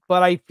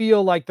 but I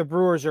feel like the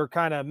Brewers are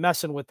kind of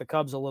messing with the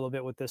Cubs a little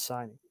bit with this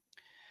signing.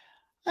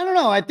 I don't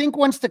know. I think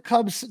once the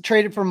Cubs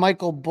traded for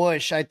Michael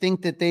Busch, I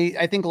think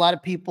a lot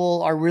of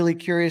people are really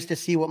curious to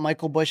see what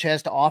Michael Busch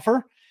has to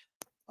offer.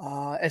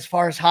 As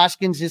far as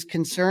Hoskins is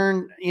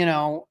concerned,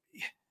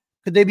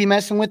 could they be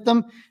messing with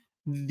them?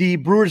 The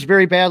Brewers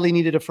very badly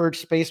needed a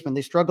first baseman.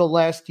 They struggled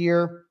last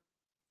year.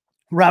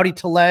 Rowdy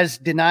Tellez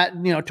did not,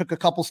 took a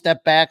couple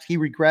step backs. He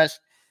regressed.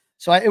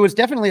 So it was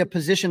definitely a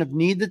position of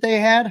need that they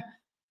had.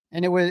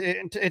 And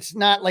it's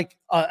not like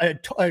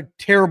a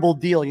terrible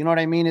deal. You know what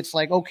I mean? It's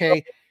like,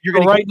 okay, you're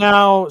going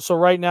to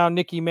right now,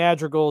 Nicky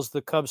Madrigal's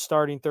the Cubs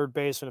starting third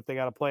baseman if they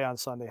got to play on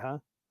Sunday, huh?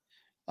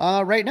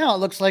 Right now it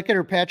looks like it,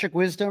 or Patrick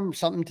Wisdom,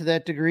 something to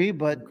that degree,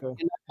 but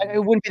it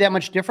wouldn't be that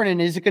much different.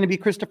 And is it going to be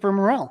Christopher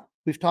Morel?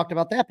 We've talked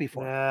about that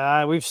before.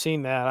 Yeah, we've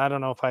seen that. I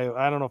don't know if I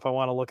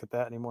want to look at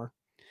that anymore.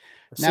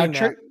 Now,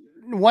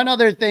 one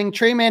other thing,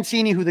 Trey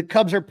Mancini, who the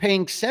Cubs are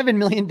paying $7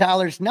 million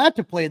not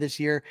to play this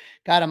year,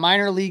 got a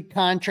minor league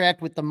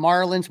contract with the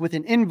Marlins with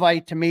an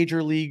invite to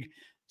Major League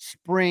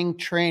spring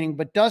training.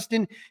 But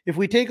Dustin, if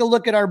we take a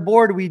look at our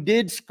board, we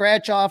did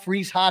scratch off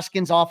Rhys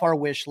Hoskins off our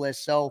wish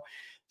list. So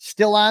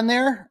still on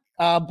there.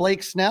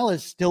 Blake Snell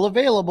is still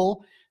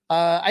available.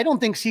 I don't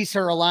think Cease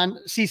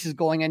is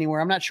going anywhere.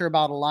 I'm not sure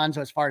about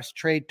Alonso as far as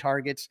trade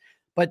targets,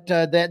 but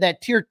that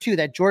tier 2,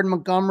 that Jordan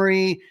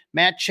Montgomery,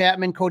 Matt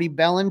Chapman, Cody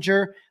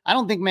Bellinger, I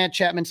don't think Matt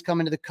Chapman's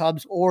coming to the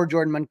Cubs or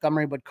Jordan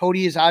Montgomery, but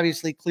Cody is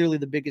obviously clearly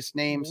the biggest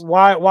names.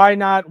 Why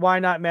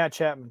not Matt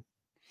Chapman?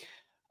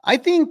 I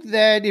think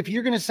that if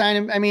you're going to sign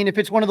him, I mean, if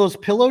it's one of those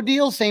pillow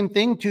deals, same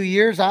thing, 2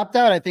 years opt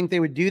out, I think they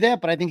would do that,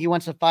 but I think he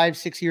wants a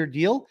 5-6 year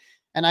deal.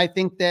 And I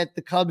think that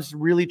the Cubs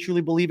really,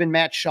 truly believe in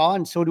Matt Shaw,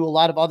 and so do a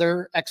lot of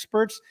other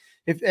experts.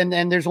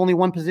 And there's only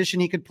one position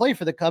he could play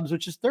for the Cubs,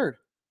 which is third.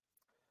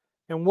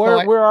 And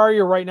where are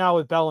you right now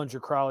with Bellinger,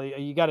 Crawley?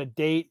 You got a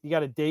date? You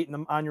got a date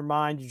on your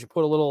mind? Did you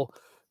put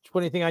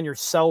anything on your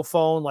cell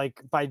phone? Like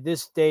by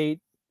this date,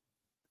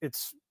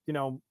 it's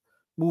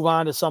move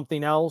on to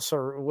something else,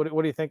 or what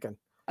are you thinking?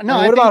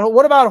 No.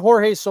 What about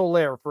Jorge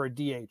Soler for a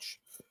DH?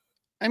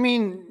 I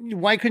mean,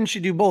 why couldn't you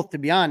do both, to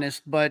be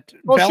honest? But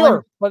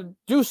sure, but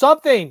do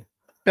something.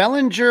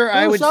 Bellinger,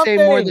 I would say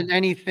more than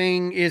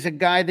anything, is a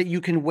guy that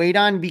you can wait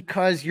on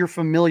because you're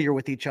familiar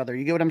with each other.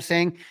 You get what I'm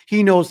saying?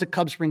 He knows the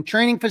Cubs spring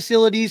training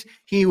facilities.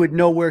 He would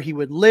know where he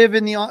would live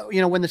in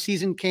when the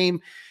season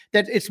came.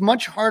 That it's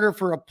much harder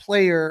for a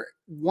player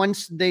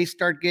once they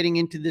start getting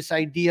into this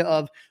idea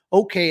of,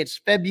 okay, it's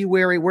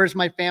February. Where's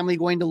my family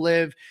going to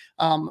live?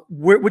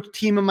 Which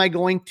team am I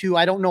going to?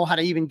 I don't know how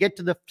to even get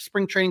to the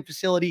spring training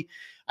facility.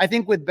 I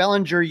think with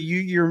Bellinger,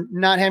 you're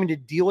not having to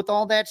deal with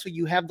all that. So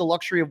you have the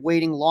luxury of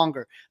waiting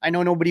longer. I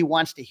know nobody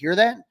wants to hear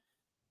that,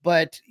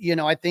 but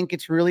I think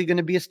it's really going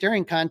to be a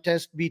staring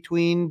contest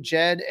between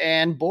Jed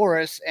and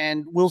Boris.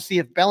 And we'll see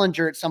if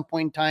Bellinger at some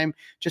point in time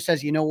just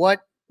says, you know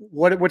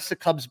what's the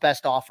Cubs'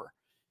 best offer?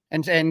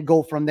 And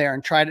go from there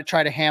and try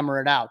to hammer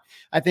it out.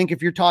 I think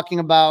if you're talking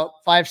about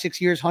 5-6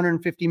 years,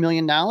 $150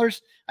 million,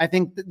 I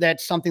think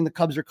that's something the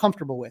Cubs are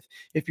comfortable with.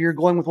 If you're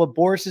going with what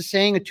Boris is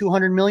saying, at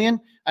 $200 million,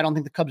 I don't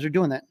think the Cubs are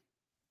doing that.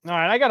 All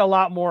right, I got a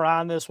lot more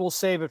on this. We'll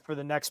save it for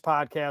the next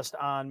podcast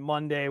on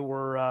Monday.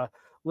 We're a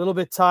little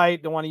bit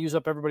tight. Don't want to use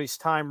up everybody's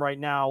time right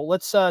now.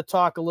 Let's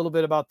talk a little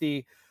bit about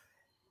the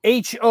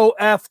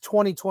HOF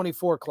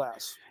 2024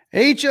 class.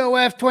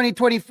 HOF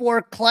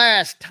 2024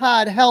 class,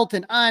 Todd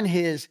Helton on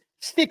his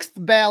 6th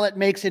ballot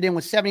makes it in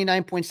with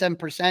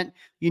 79.7%.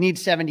 You need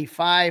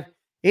 75.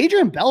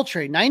 Adrian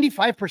Beltre,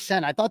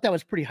 95%. I thought that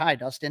was pretty high,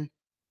 Dustin.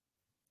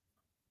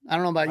 I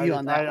don't know about you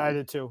on that. I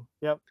did too.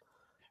 Yep.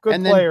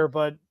 Good player,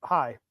 but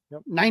high.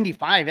 Yep.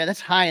 95. Yeah,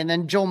 that's high. And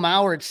then Joe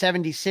Mauer at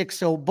 76.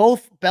 So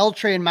both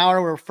Beltre and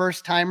Mauer were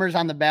first timers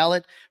on the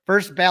ballot,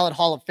 first ballot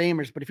Hall of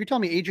Famers. But if you're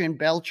telling me Adrian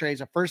Beltre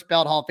is a first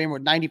ballot Hall of Famer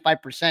with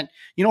 95%,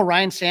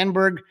 Ryan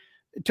Sandberg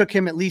took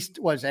him at least,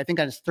 I think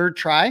on his 3rd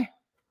try.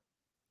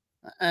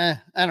 I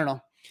don't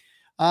know.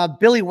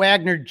 Billy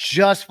Wagner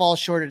just falls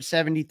short at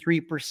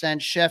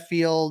 73%.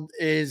 Sheffield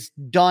is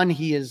done.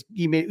 He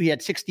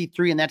had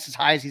 63, and that's as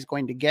high as he's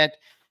going to get.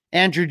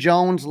 Andrew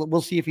Jones,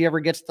 we'll see if he ever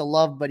gets the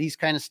love, but he's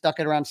kind of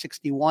stuck at around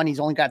 61. He's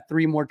only got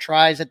 3 more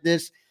tries at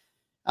this.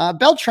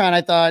 Beltran,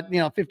 I thought,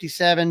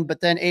 57,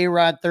 but then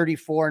A-Rod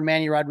 34 and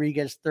Manny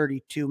Rodriguez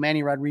 32.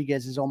 Manny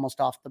Rodriguez is almost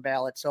off the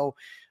ballot. So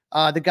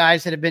the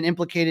guys that have been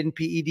implicated in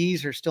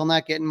PEDs are still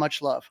not getting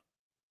much love.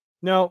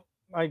 No,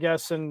 I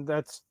guess, and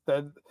that's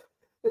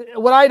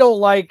what I don't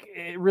like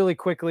really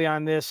quickly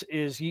on this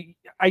is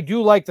I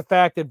do like the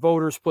fact that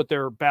voters put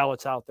their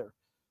ballots out there.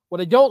 What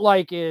I don't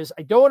like is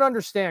I don't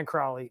understand,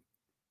 Crowley,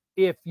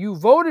 if you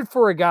voted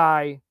for a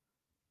guy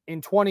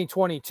in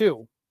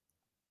 2022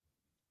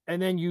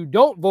 and then you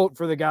don't vote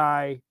for the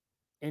guy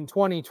in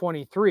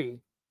 2023,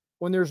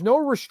 when there's no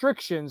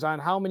restrictions on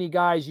how many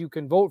guys you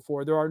can vote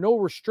for, there are no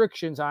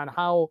restrictions on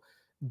how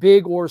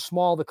big or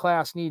small the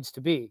class needs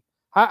to be.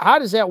 How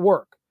does that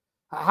work?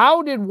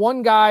 How did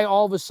one guy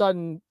all of a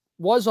sudden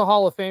was a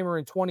Hall of Famer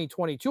in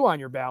 2022 on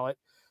your ballot,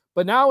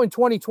 but now in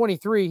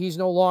 2023, he's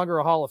no longer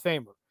a Hall of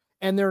Famer?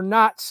 And they're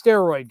not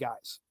steroid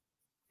guys.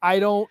 I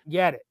don't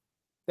get it.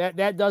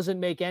 That doesn't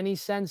make any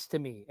sense to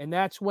me. And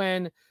that's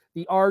when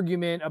the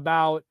argument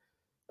about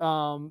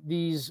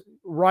these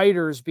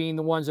writers being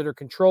the ones that are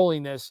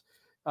controlling this,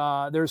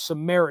 there's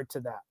some merit to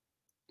that.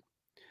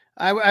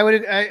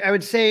 I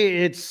would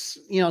say it's,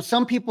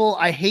 some people,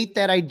 I hate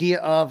that idea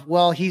of,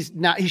 he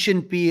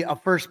shouldn't be a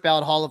first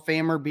ballot Hall of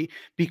Famer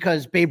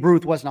because Babe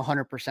Ruth wasn't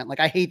 100%. Like,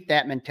 I hate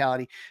that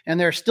mentality. And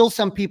there are still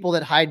some people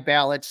that hide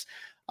ballots.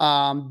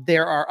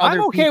 There are other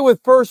I'm okay with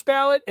first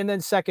ballot and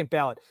then second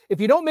ballot. If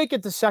you don't make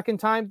it the second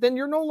time, then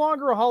you're no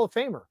longer a Hall of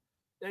Famer.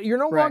 You're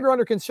no longer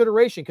under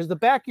consideration because the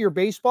back of your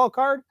baseball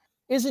card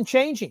isn't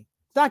changing.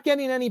 It's not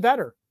getting any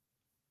better.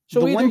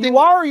 So either you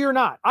are or you're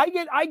not.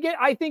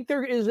 I think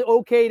there is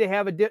okay to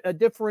have a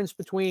difference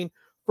between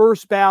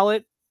first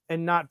ballot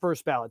and not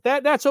first ballot.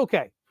 That's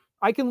okay.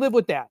 I can live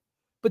with that.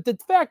 But the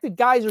fact that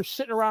guys are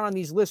sitting around on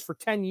these lists for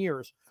 10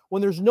 years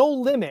when there's no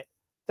limit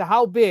to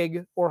how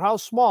big or how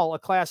small a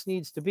class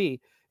needs to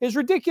be is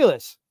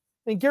ridiculous.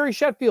 And Gary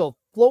Sheffield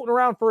floating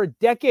around for a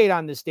decade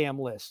on this damn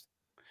list.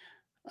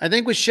 I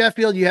think with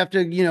Sheffield, you have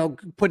to,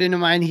 put into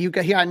mind he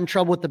got in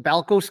trouble with the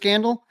Balco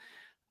scandal.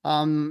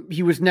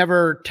 He was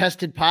never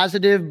tested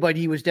positive, but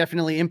he was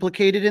definitely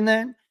implicated in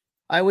that.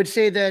 I would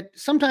say that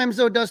sometimes,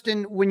 though,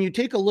 Dustin, when you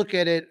take a look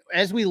at it,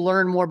 as we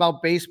learn more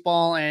about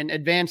baseball and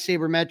advanced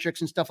sabermetrics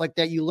and stuff like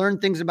that, you learn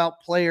things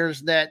about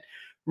players that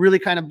really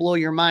kind of blow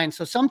your mind.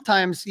 So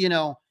sometimes,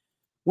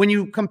 when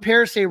you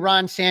compare, say,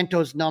 Ron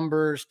Santos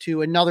numbers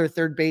to another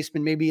third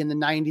baseman, maybe in the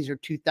 90s or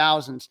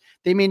 2000s,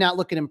 they may not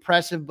look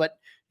impressive, but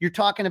you're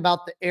talking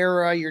about the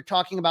era. You're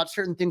talking about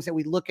certain things that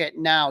we look at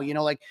now,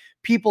 like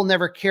people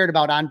never cared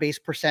about on-base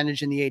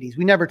percentage in the 80s.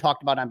 We never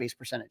talked about on-base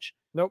percentage.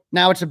 Nope.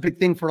 Now it's a big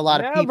thing for a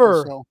lot of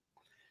people.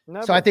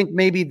 So I think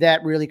maybe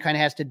that really kind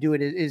of has to do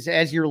it is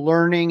as you're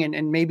learning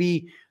and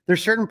maybe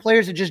there's certain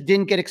players that just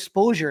didn't get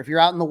exposure. If you're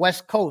out in the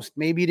West Coast,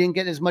 maybe you didn't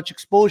get as much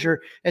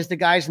exposure as the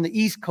guys in the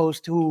East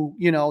Coast who,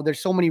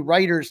 there's so many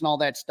writers and all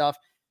that stuff.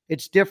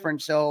 It's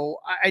different. So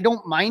I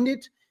don't mind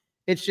it.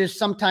 It's just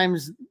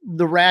sometimes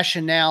the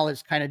rationale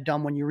is kind of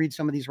dumb when you read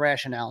some of these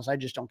rationales. I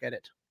just don't get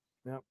it.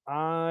 Yep,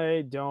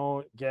 I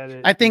don't get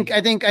it. I think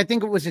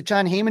it was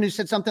John Heyman who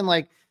said something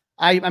like,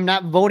 I'm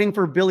not voting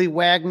for Billy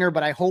Wagner,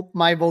 but I hope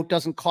my vote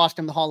doesn't cost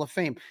him the Hall of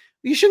Fame.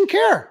 You shouldn't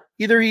care.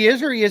 Either he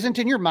is or he isn't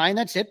in your mind.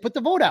 That's it. Put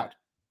the vote out.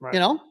 Right.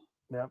 Yeah.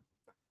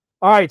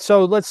 All right.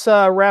 So let's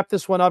wrap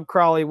this one up,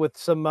 Crowley, with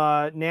some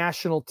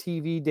national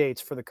TV dates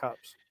for the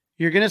Cubs.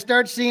 You're going to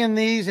start seeing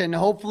these, and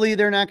hopefully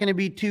they're not going to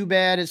be too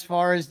bad as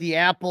far as the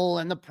Apple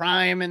and the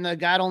Prime and the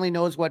God only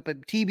knows what, but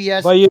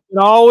TBS. But you can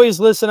always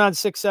listen on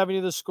 670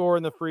 The Score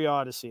and the free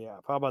Odyssey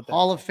app. How about that?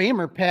 Hall of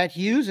Famer Pat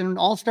Hughes and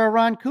All-Star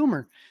Ron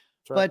Coomer.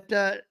 Right.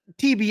 But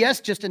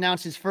TBS just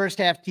announced his first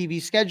half TV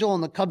schedule,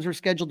 and the Cubs are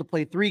scheduled to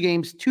play 3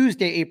 games,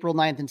 Tuesday, April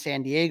 9th in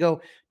San Diego,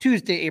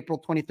 Tuesday,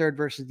 April 23rd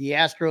versus the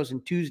Astros,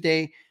 and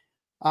Tuesday,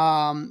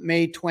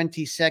 May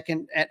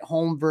 22nd at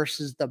home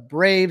versus the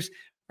Braves.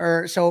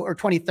 Or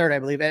 23rd, I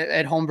believe,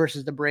 at home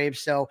versus the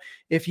Braves. So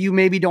if you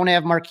maybe don't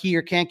have marquee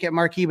or can't get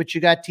marquee, but you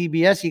got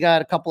TBS, you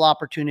got a couple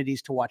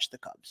opportunities to watch the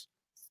Cubs.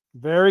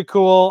 Very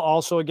cool.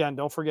 Also, again,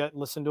 don't forget,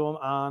 listen to them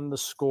on The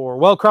Score.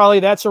 Well, Crowley,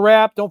 that's a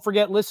wrap. Don't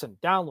forget, listen,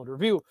 download,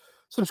 review,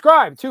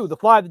 subscribe to the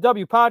Fly the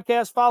W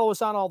podcast. Follow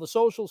us on all the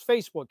socials,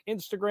 Facebook,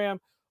 Instagram,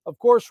 Of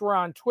course, we're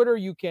on Twitter.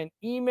 You can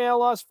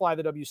email us,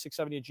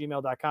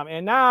 flythew670@gmail.com.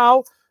 And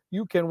now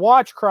you can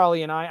watch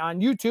Crowley and I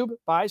on YouTube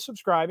by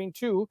subscribing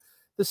to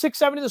the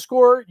 670 The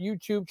Score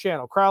YouTube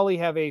channel. Crowley,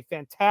 have a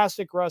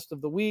fantastic rest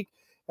of the week.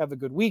 Have a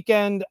good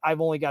weekend.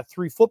 I've only got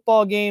 3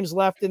 football games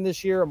left in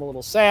this year. I'm a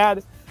little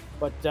sad,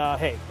 but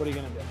hey, what are you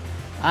going to do?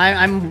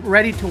 I'm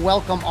ready to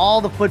welcome all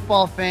the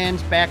football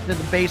fans back to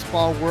the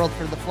baseball world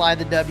for the Fly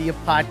the W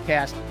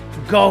podcast.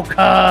 Go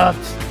Cubs!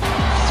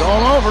 It's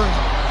all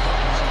over.